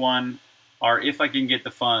Xbox One are if I can get the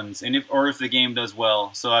funds, and if the game does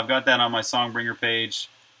well. So I've got that on my Songbringer page,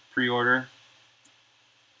 pre-order.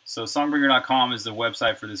 So Songbringer.com is the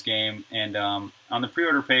website for this game, and on the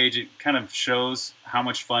pre-order page, it kind of shows how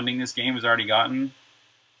much funding this game has already gotten.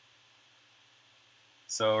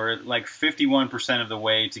 So we're at like 51% of the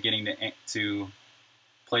way to getting to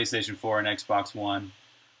PlayStation 4 and Xbox One.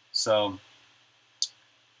 So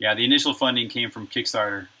yeah, the initial funding came from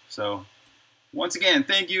Kickstarter. So once again,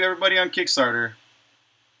 thank you everybody on Kickstarter.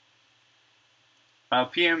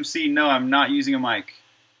 PMC, no, I'm not using a mic.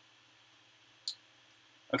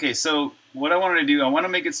 Okay, so what I wanted to do, I want to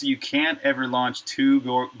make it so you can't ever launch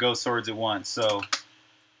two ghost swords at once. So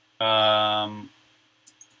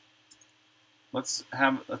let's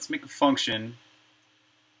make a function.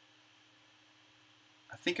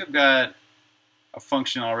 I think I've got a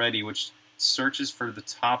function already which searches for the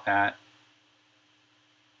top hat.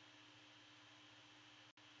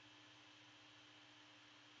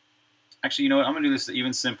 Actually, you know what? I'm going to do this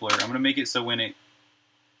even simpler. I'm going to make it so when it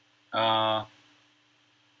yeah,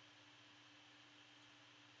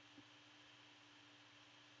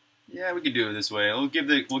 we could do it this way. I'm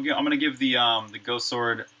going to give the ghost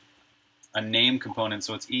sword a name component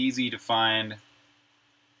so it's easy to find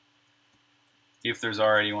if there's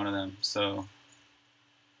already one of them. So,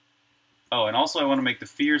 oh, and also I want to make the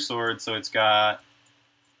fear sword so it's got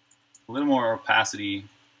a little more opacity.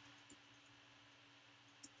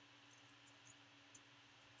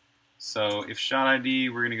 So if shot ID,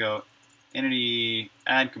 we're going to go entity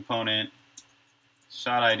add component,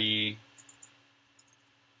 shot ID,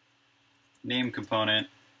 name component.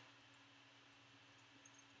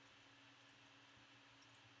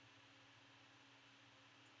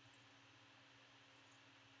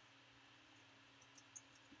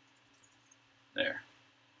 There.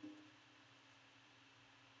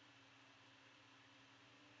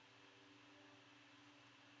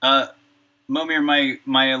 Momir,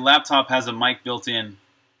 my laptop has a mic built in.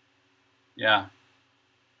 Yeah.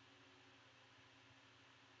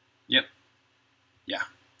 Yep. Yeah.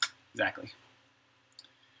 Exactly.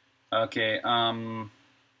 Okay.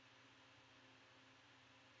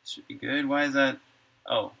 Should be good. Why is that?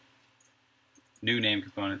 Oh. New name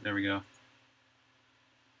component. There we go.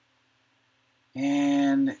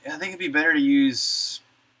 And I think it'd be better to use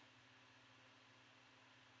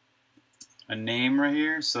a name right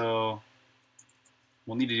here. So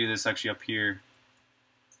we'll need to do this actually up here.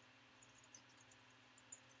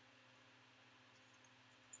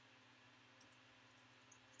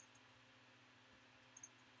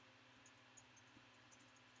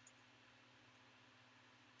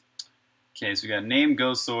 Okay, so we got name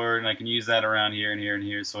ghost sword, and I can use that around here and here and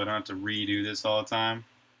here, so I don't have to redo this all the time.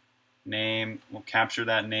 Name, we'll capture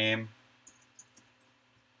that name.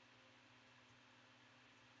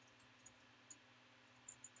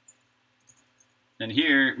 Then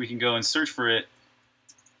here we can go and search for it.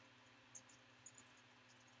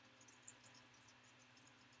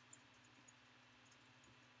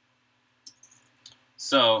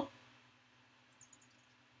 So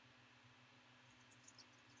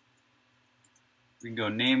we can go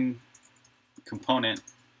name component,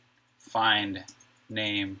 find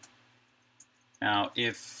name. Now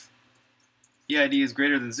if EID is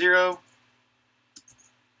greater than 0,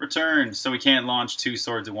 return. So we can't launch 2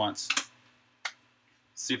 swords at once.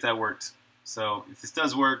 See if that works. So if this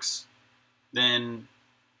does works, then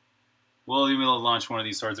we'll be able to launch one of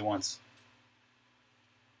these swords at once.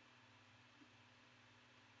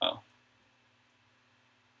 Oh.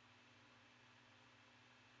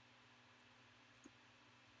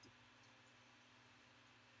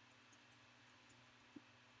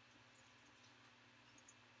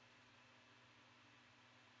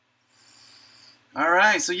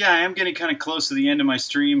 Alright, so yeah, I am getting kind of close to the end of my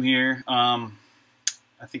stream here.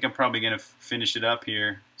 I think I'm probably going to finish it up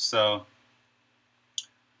here. So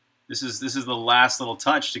this is the last little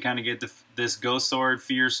touch to kind of get this ghost sword,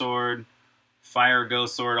 fear sword, fire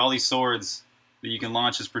ghost sword, all these swords that you can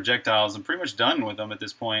launch as projectiles. I'm pretty much done with them at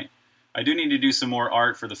this point. I do need to do some more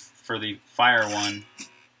art for the fire one.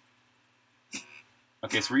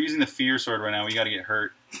 Okay, so we're using the fear sword right now. We got to get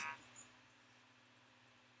hurt.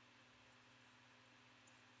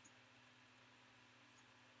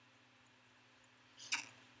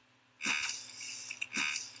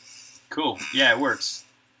 Cool. Yeah, it works.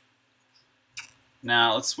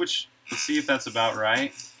 Now let's switch. Let's see if that's about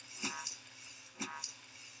right.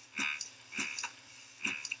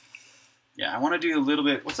 Yeah, I want to do a little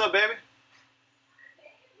bit. What's up, baby?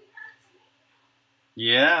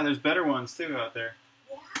 Yeah, there's better ones too out there.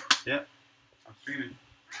 Yeah. Yep. I'm streaming.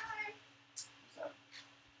 What's up?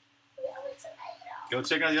 Go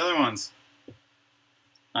check out the other ones.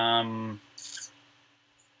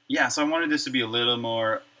 Yeah, so I wanted this to be a little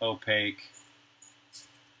more opaque.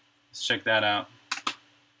 Let's check that out.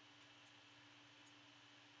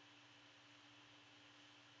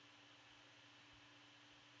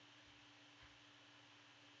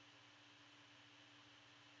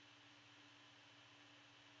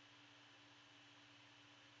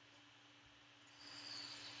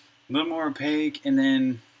 A little more opaque, and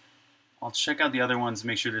then I'll check out the other ones to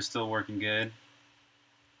make sure they're still working good.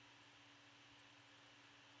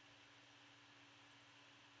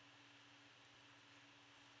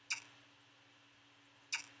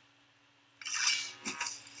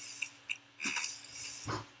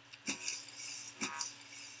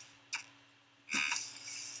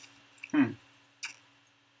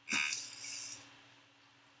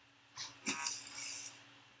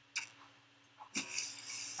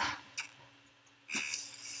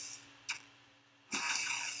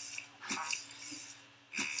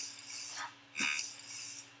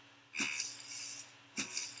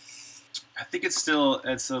 I think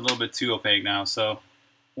it's a little bit too opaque now. So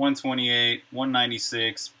 128,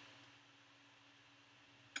 196.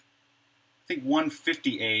 I think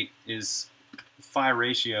 158 is phi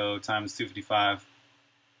ratio times 255.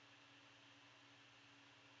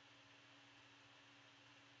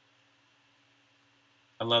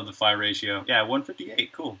 I love the phi ratio. Yeah,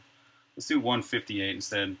 158, cool. Let's do 158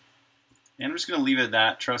 instead. And I'm just gonna leave it at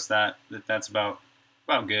that, trust that's about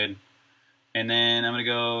good. And then I'm gonna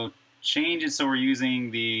go change it so we're using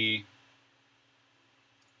the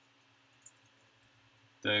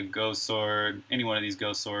ghost sword, any one of these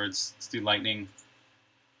ghost swords. Let's do lightning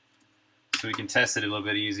so we can test it a little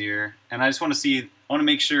bit easier. And I just want to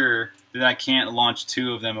make sure that I can't launch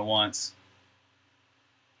 2 of them at once.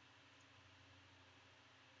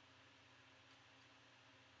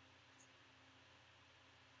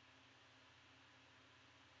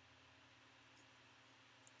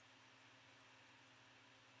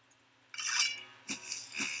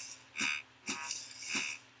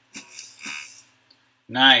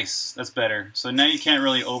 Nice, that's better. So now you can't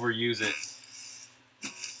really overuse it.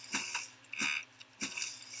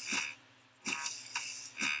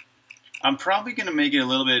 I'm probably gonna make it a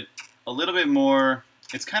little bit more.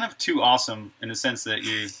 It's kind of too awesome in the sense that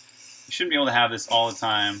you shouldn't be able to have this all the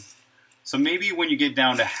time. So maybe when you get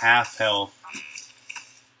down to half health,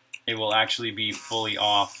 it will actually be fully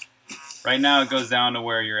off. Right now it goes down to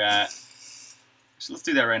where you're at. So let's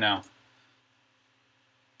do that right now.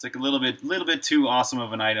 It's like a little bit too awesome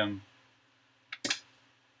of an item.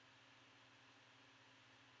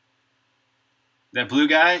 That blue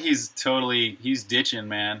guy, he's ditching,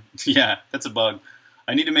 man. Yeah, that's a bug.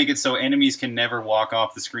 I need to make it so enemies can never walk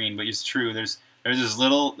off the screen, but it's true.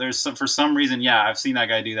 For some reason, yeah, I've seen that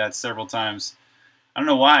guy do that several times. I don't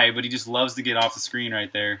know why, but he just loves to get off the screen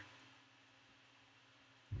right there.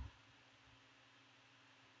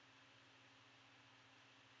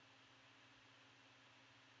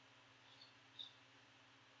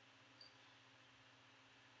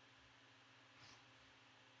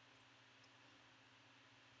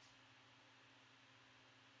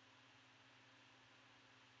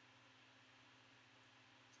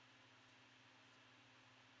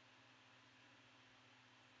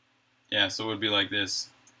 Yeah, so it would be like this.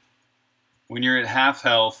 When you're at half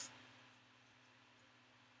health,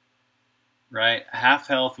 right? Half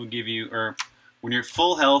health would give you, or when you're at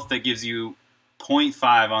full health, that gives you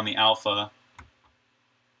 0.5 on the alpha.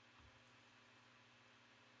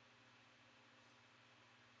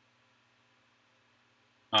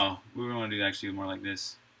 Oh, we want to do actually more like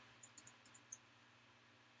this.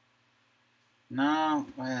 No,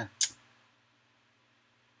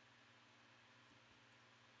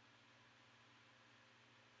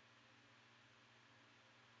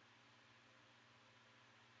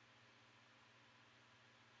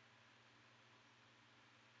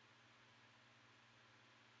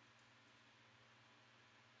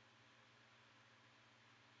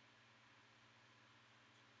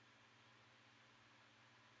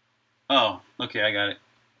 oh, okay, I got it.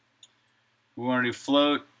 We want to do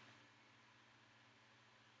float.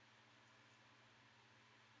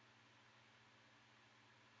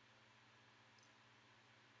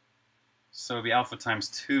 So it'd be alpha times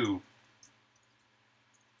 2.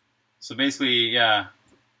 So basically, yeah.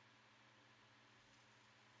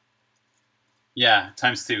 Yeah,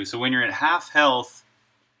 times 2. So when you're at half health...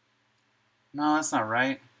 No, that's not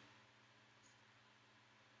right.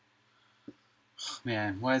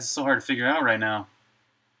 Man, why is it so hard to figure out right now?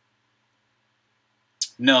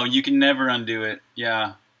 No, you can never undo it.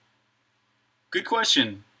 Yeah. Good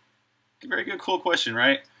question. Very good, cool question,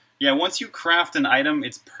 right? Yeah, once you craft an item,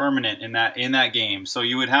 it's permanent in that game. So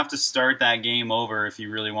you would have to start that game over if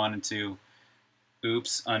you really wanted to.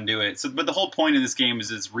 Oops, undo it. So, but the whole point of this game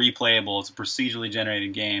is it's replayable. It's a procedurally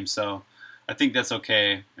generated game. So I think that's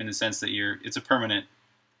okay in the sense that it's a permanent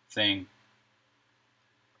thing.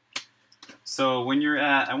 So when you're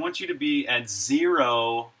at, I want you to be at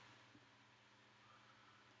 0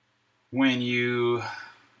 when you...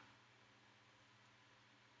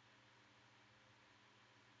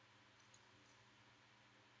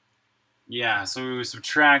 Yeah, so we would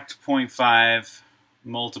subtract 0.5,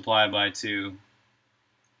 multiply by 2.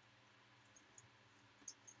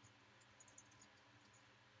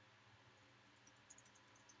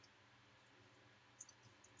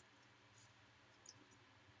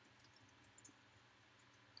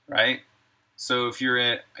 Right? So if you're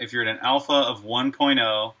at an alpha of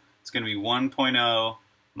 1.0, it's going to be 1.0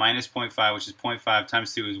 minus 0.5, which is 0.5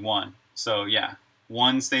 times 2 is 1. So yeah,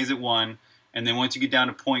 1 stays at 1. And then once you get down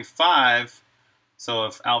to 0.5, so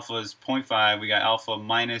if alpha is 0.5, we got alpha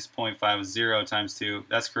minus 0.5 is 0 times 2.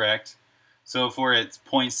 That's correct. So if we're at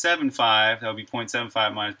 0.75, that would be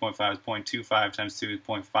 0.75 minus 0.5 is 0.25 times 2 is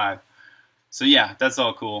 0.5. So yeah, that's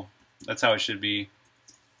all cool. That's how it should be.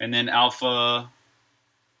 And then alpha...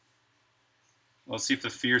 Let's see if the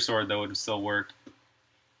fear sword, though, would still work.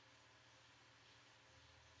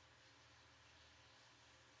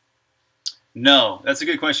 No, that's a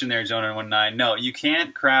good question there, Jonah19. No, you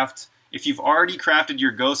can't craft... If you've already crafted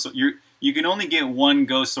your ghost sword, you can only get one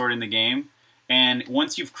ghost sword in the game. And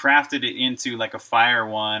once you've crafted it into like a fire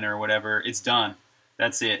one or whatever, it's done.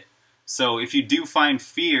 That's it. So if you do find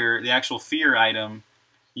fear, the actual fear item,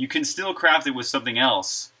 you can still craft it with something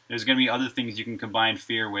else. There's going to be other things you can combine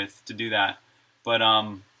fear with to do that. But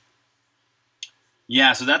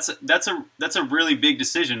yeah, so that's a really big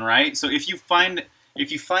decision, right? So if you find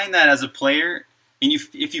that as a player, and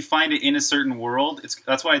if you find it in a certain world,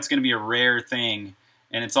 that's why it's going to be a rare thing,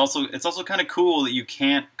 and it's also kind of cool that you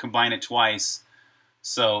can't combine it twice.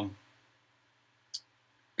 So,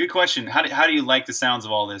 good question. How do you like the sounds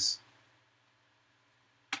of all this?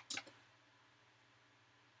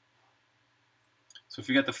 So if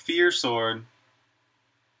you got the fear sword,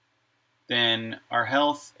 then our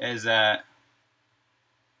health is at...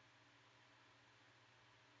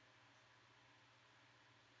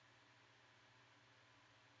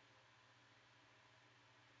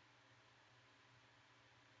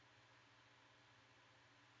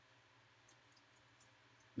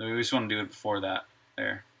 We just want to do it before that.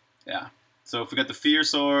 There. Yeah. So if we got the Fear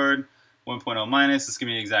Sword, 1.0 minus, it's going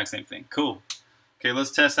to be the exact same thing. Cool. Okay,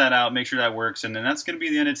 let's test that out, make sure that works, and then that's going to be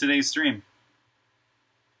the end of today's stream.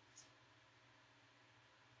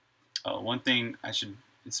 Oh, one thing I should,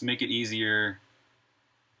 let's make it easier.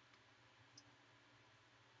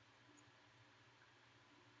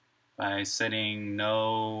 By setting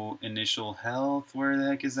no initial health. Where the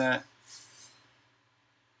heck is that?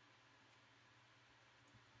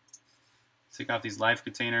 Take off these life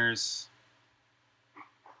containers.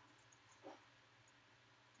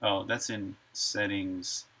 Oh, that's in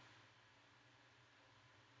settings.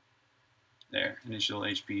 There, initial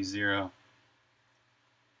HP 0.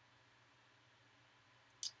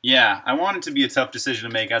 Yeah, I want it to be a tough decision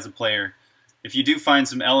to make as a player. If you do find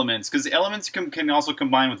some elements, because elements can also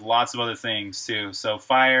combine with lots of other things too. So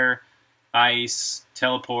fire, ice,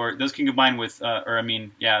 teleport, those can combine with,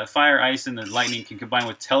 the fire, ice, and the lightning can combine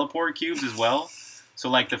with teleport cubes as well. So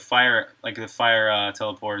like the fire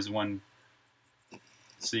teleport is one.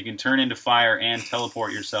 So you can turn into fire and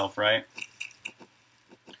teleport yourself, right?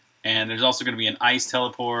 And there's also going to be an ice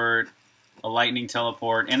teleport, a lightning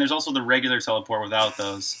teleport, and there's also the regular teleport without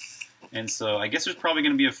those. And so I guess there's probably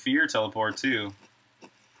going to be a fear teleport too.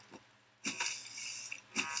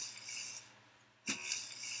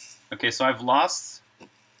 Okay, so I've lost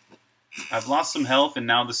some health, and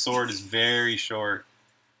now the sword is very short.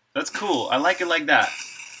 That's cool. I like it like that.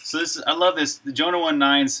 So I love this. The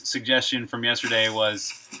Jonah19's suggestion from yesterday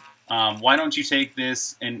was, why don't you take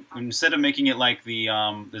this and instead of making it like the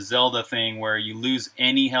Zelda thing where you lose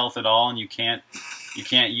any health at all and you can't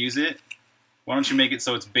use it, why don't you make it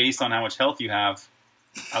so it's based on how much health you have?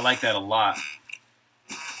 I like that a lot.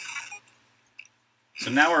 So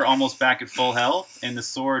now we're almost back at full health, and the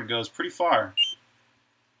sword goes pretty far.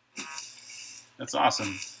 That's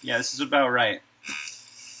awesome. Yeah, this is about right.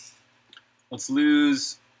 Let's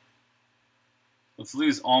lose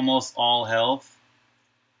almost all health.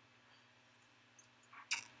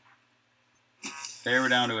 There we're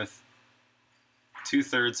down to a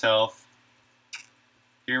 2/3 health.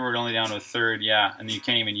 Here we're only down to a third, yeah, and you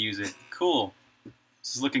can't even use it. Cool.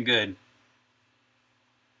 This is looking good.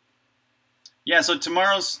 Yeah, so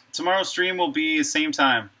tomorrow's stream will be the same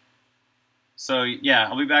time. So yeah,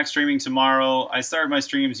 I'll be back streaming tomorrow. I start my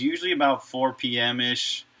streams usually about 4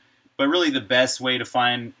 p.m.-ish, but really the best way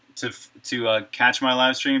to catch my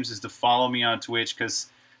live streams is to follow me on Twitch,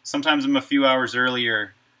 because sometimes I'm a few hours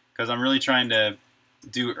earlier because I'm really trying to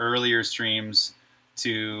do earlier streams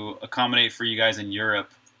to accommodate for you guys in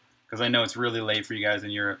Europe, because I know it's really late for you guys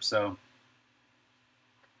in Europe. So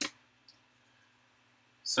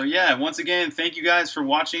yeah, once again, thank you guys for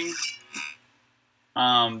watching.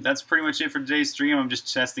 That's pretty much it for today's stream. I'm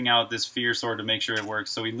just testing out this fear sword to make sure it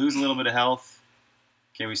works. So we lose a little bit of health.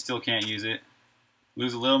 Okay, we still can't use it.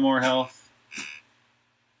 Lose a little more health.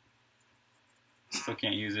 Still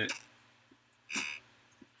can't use it.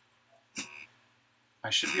 I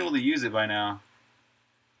should be able to use it by now.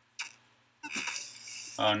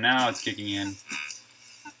 Oh, now it's kicking in.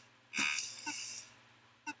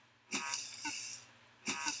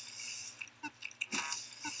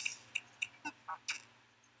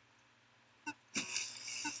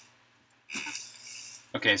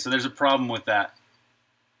 Okay, so there's a problem with that.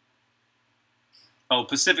 Oh,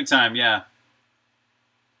 Pacific time, yeah.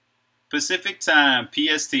 Pacific time,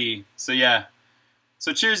 PST. So yeah.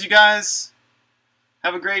 So cheers, you guys.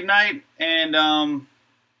 Have a great night, and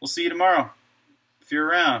we'll see you tomorrow if you're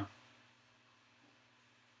around.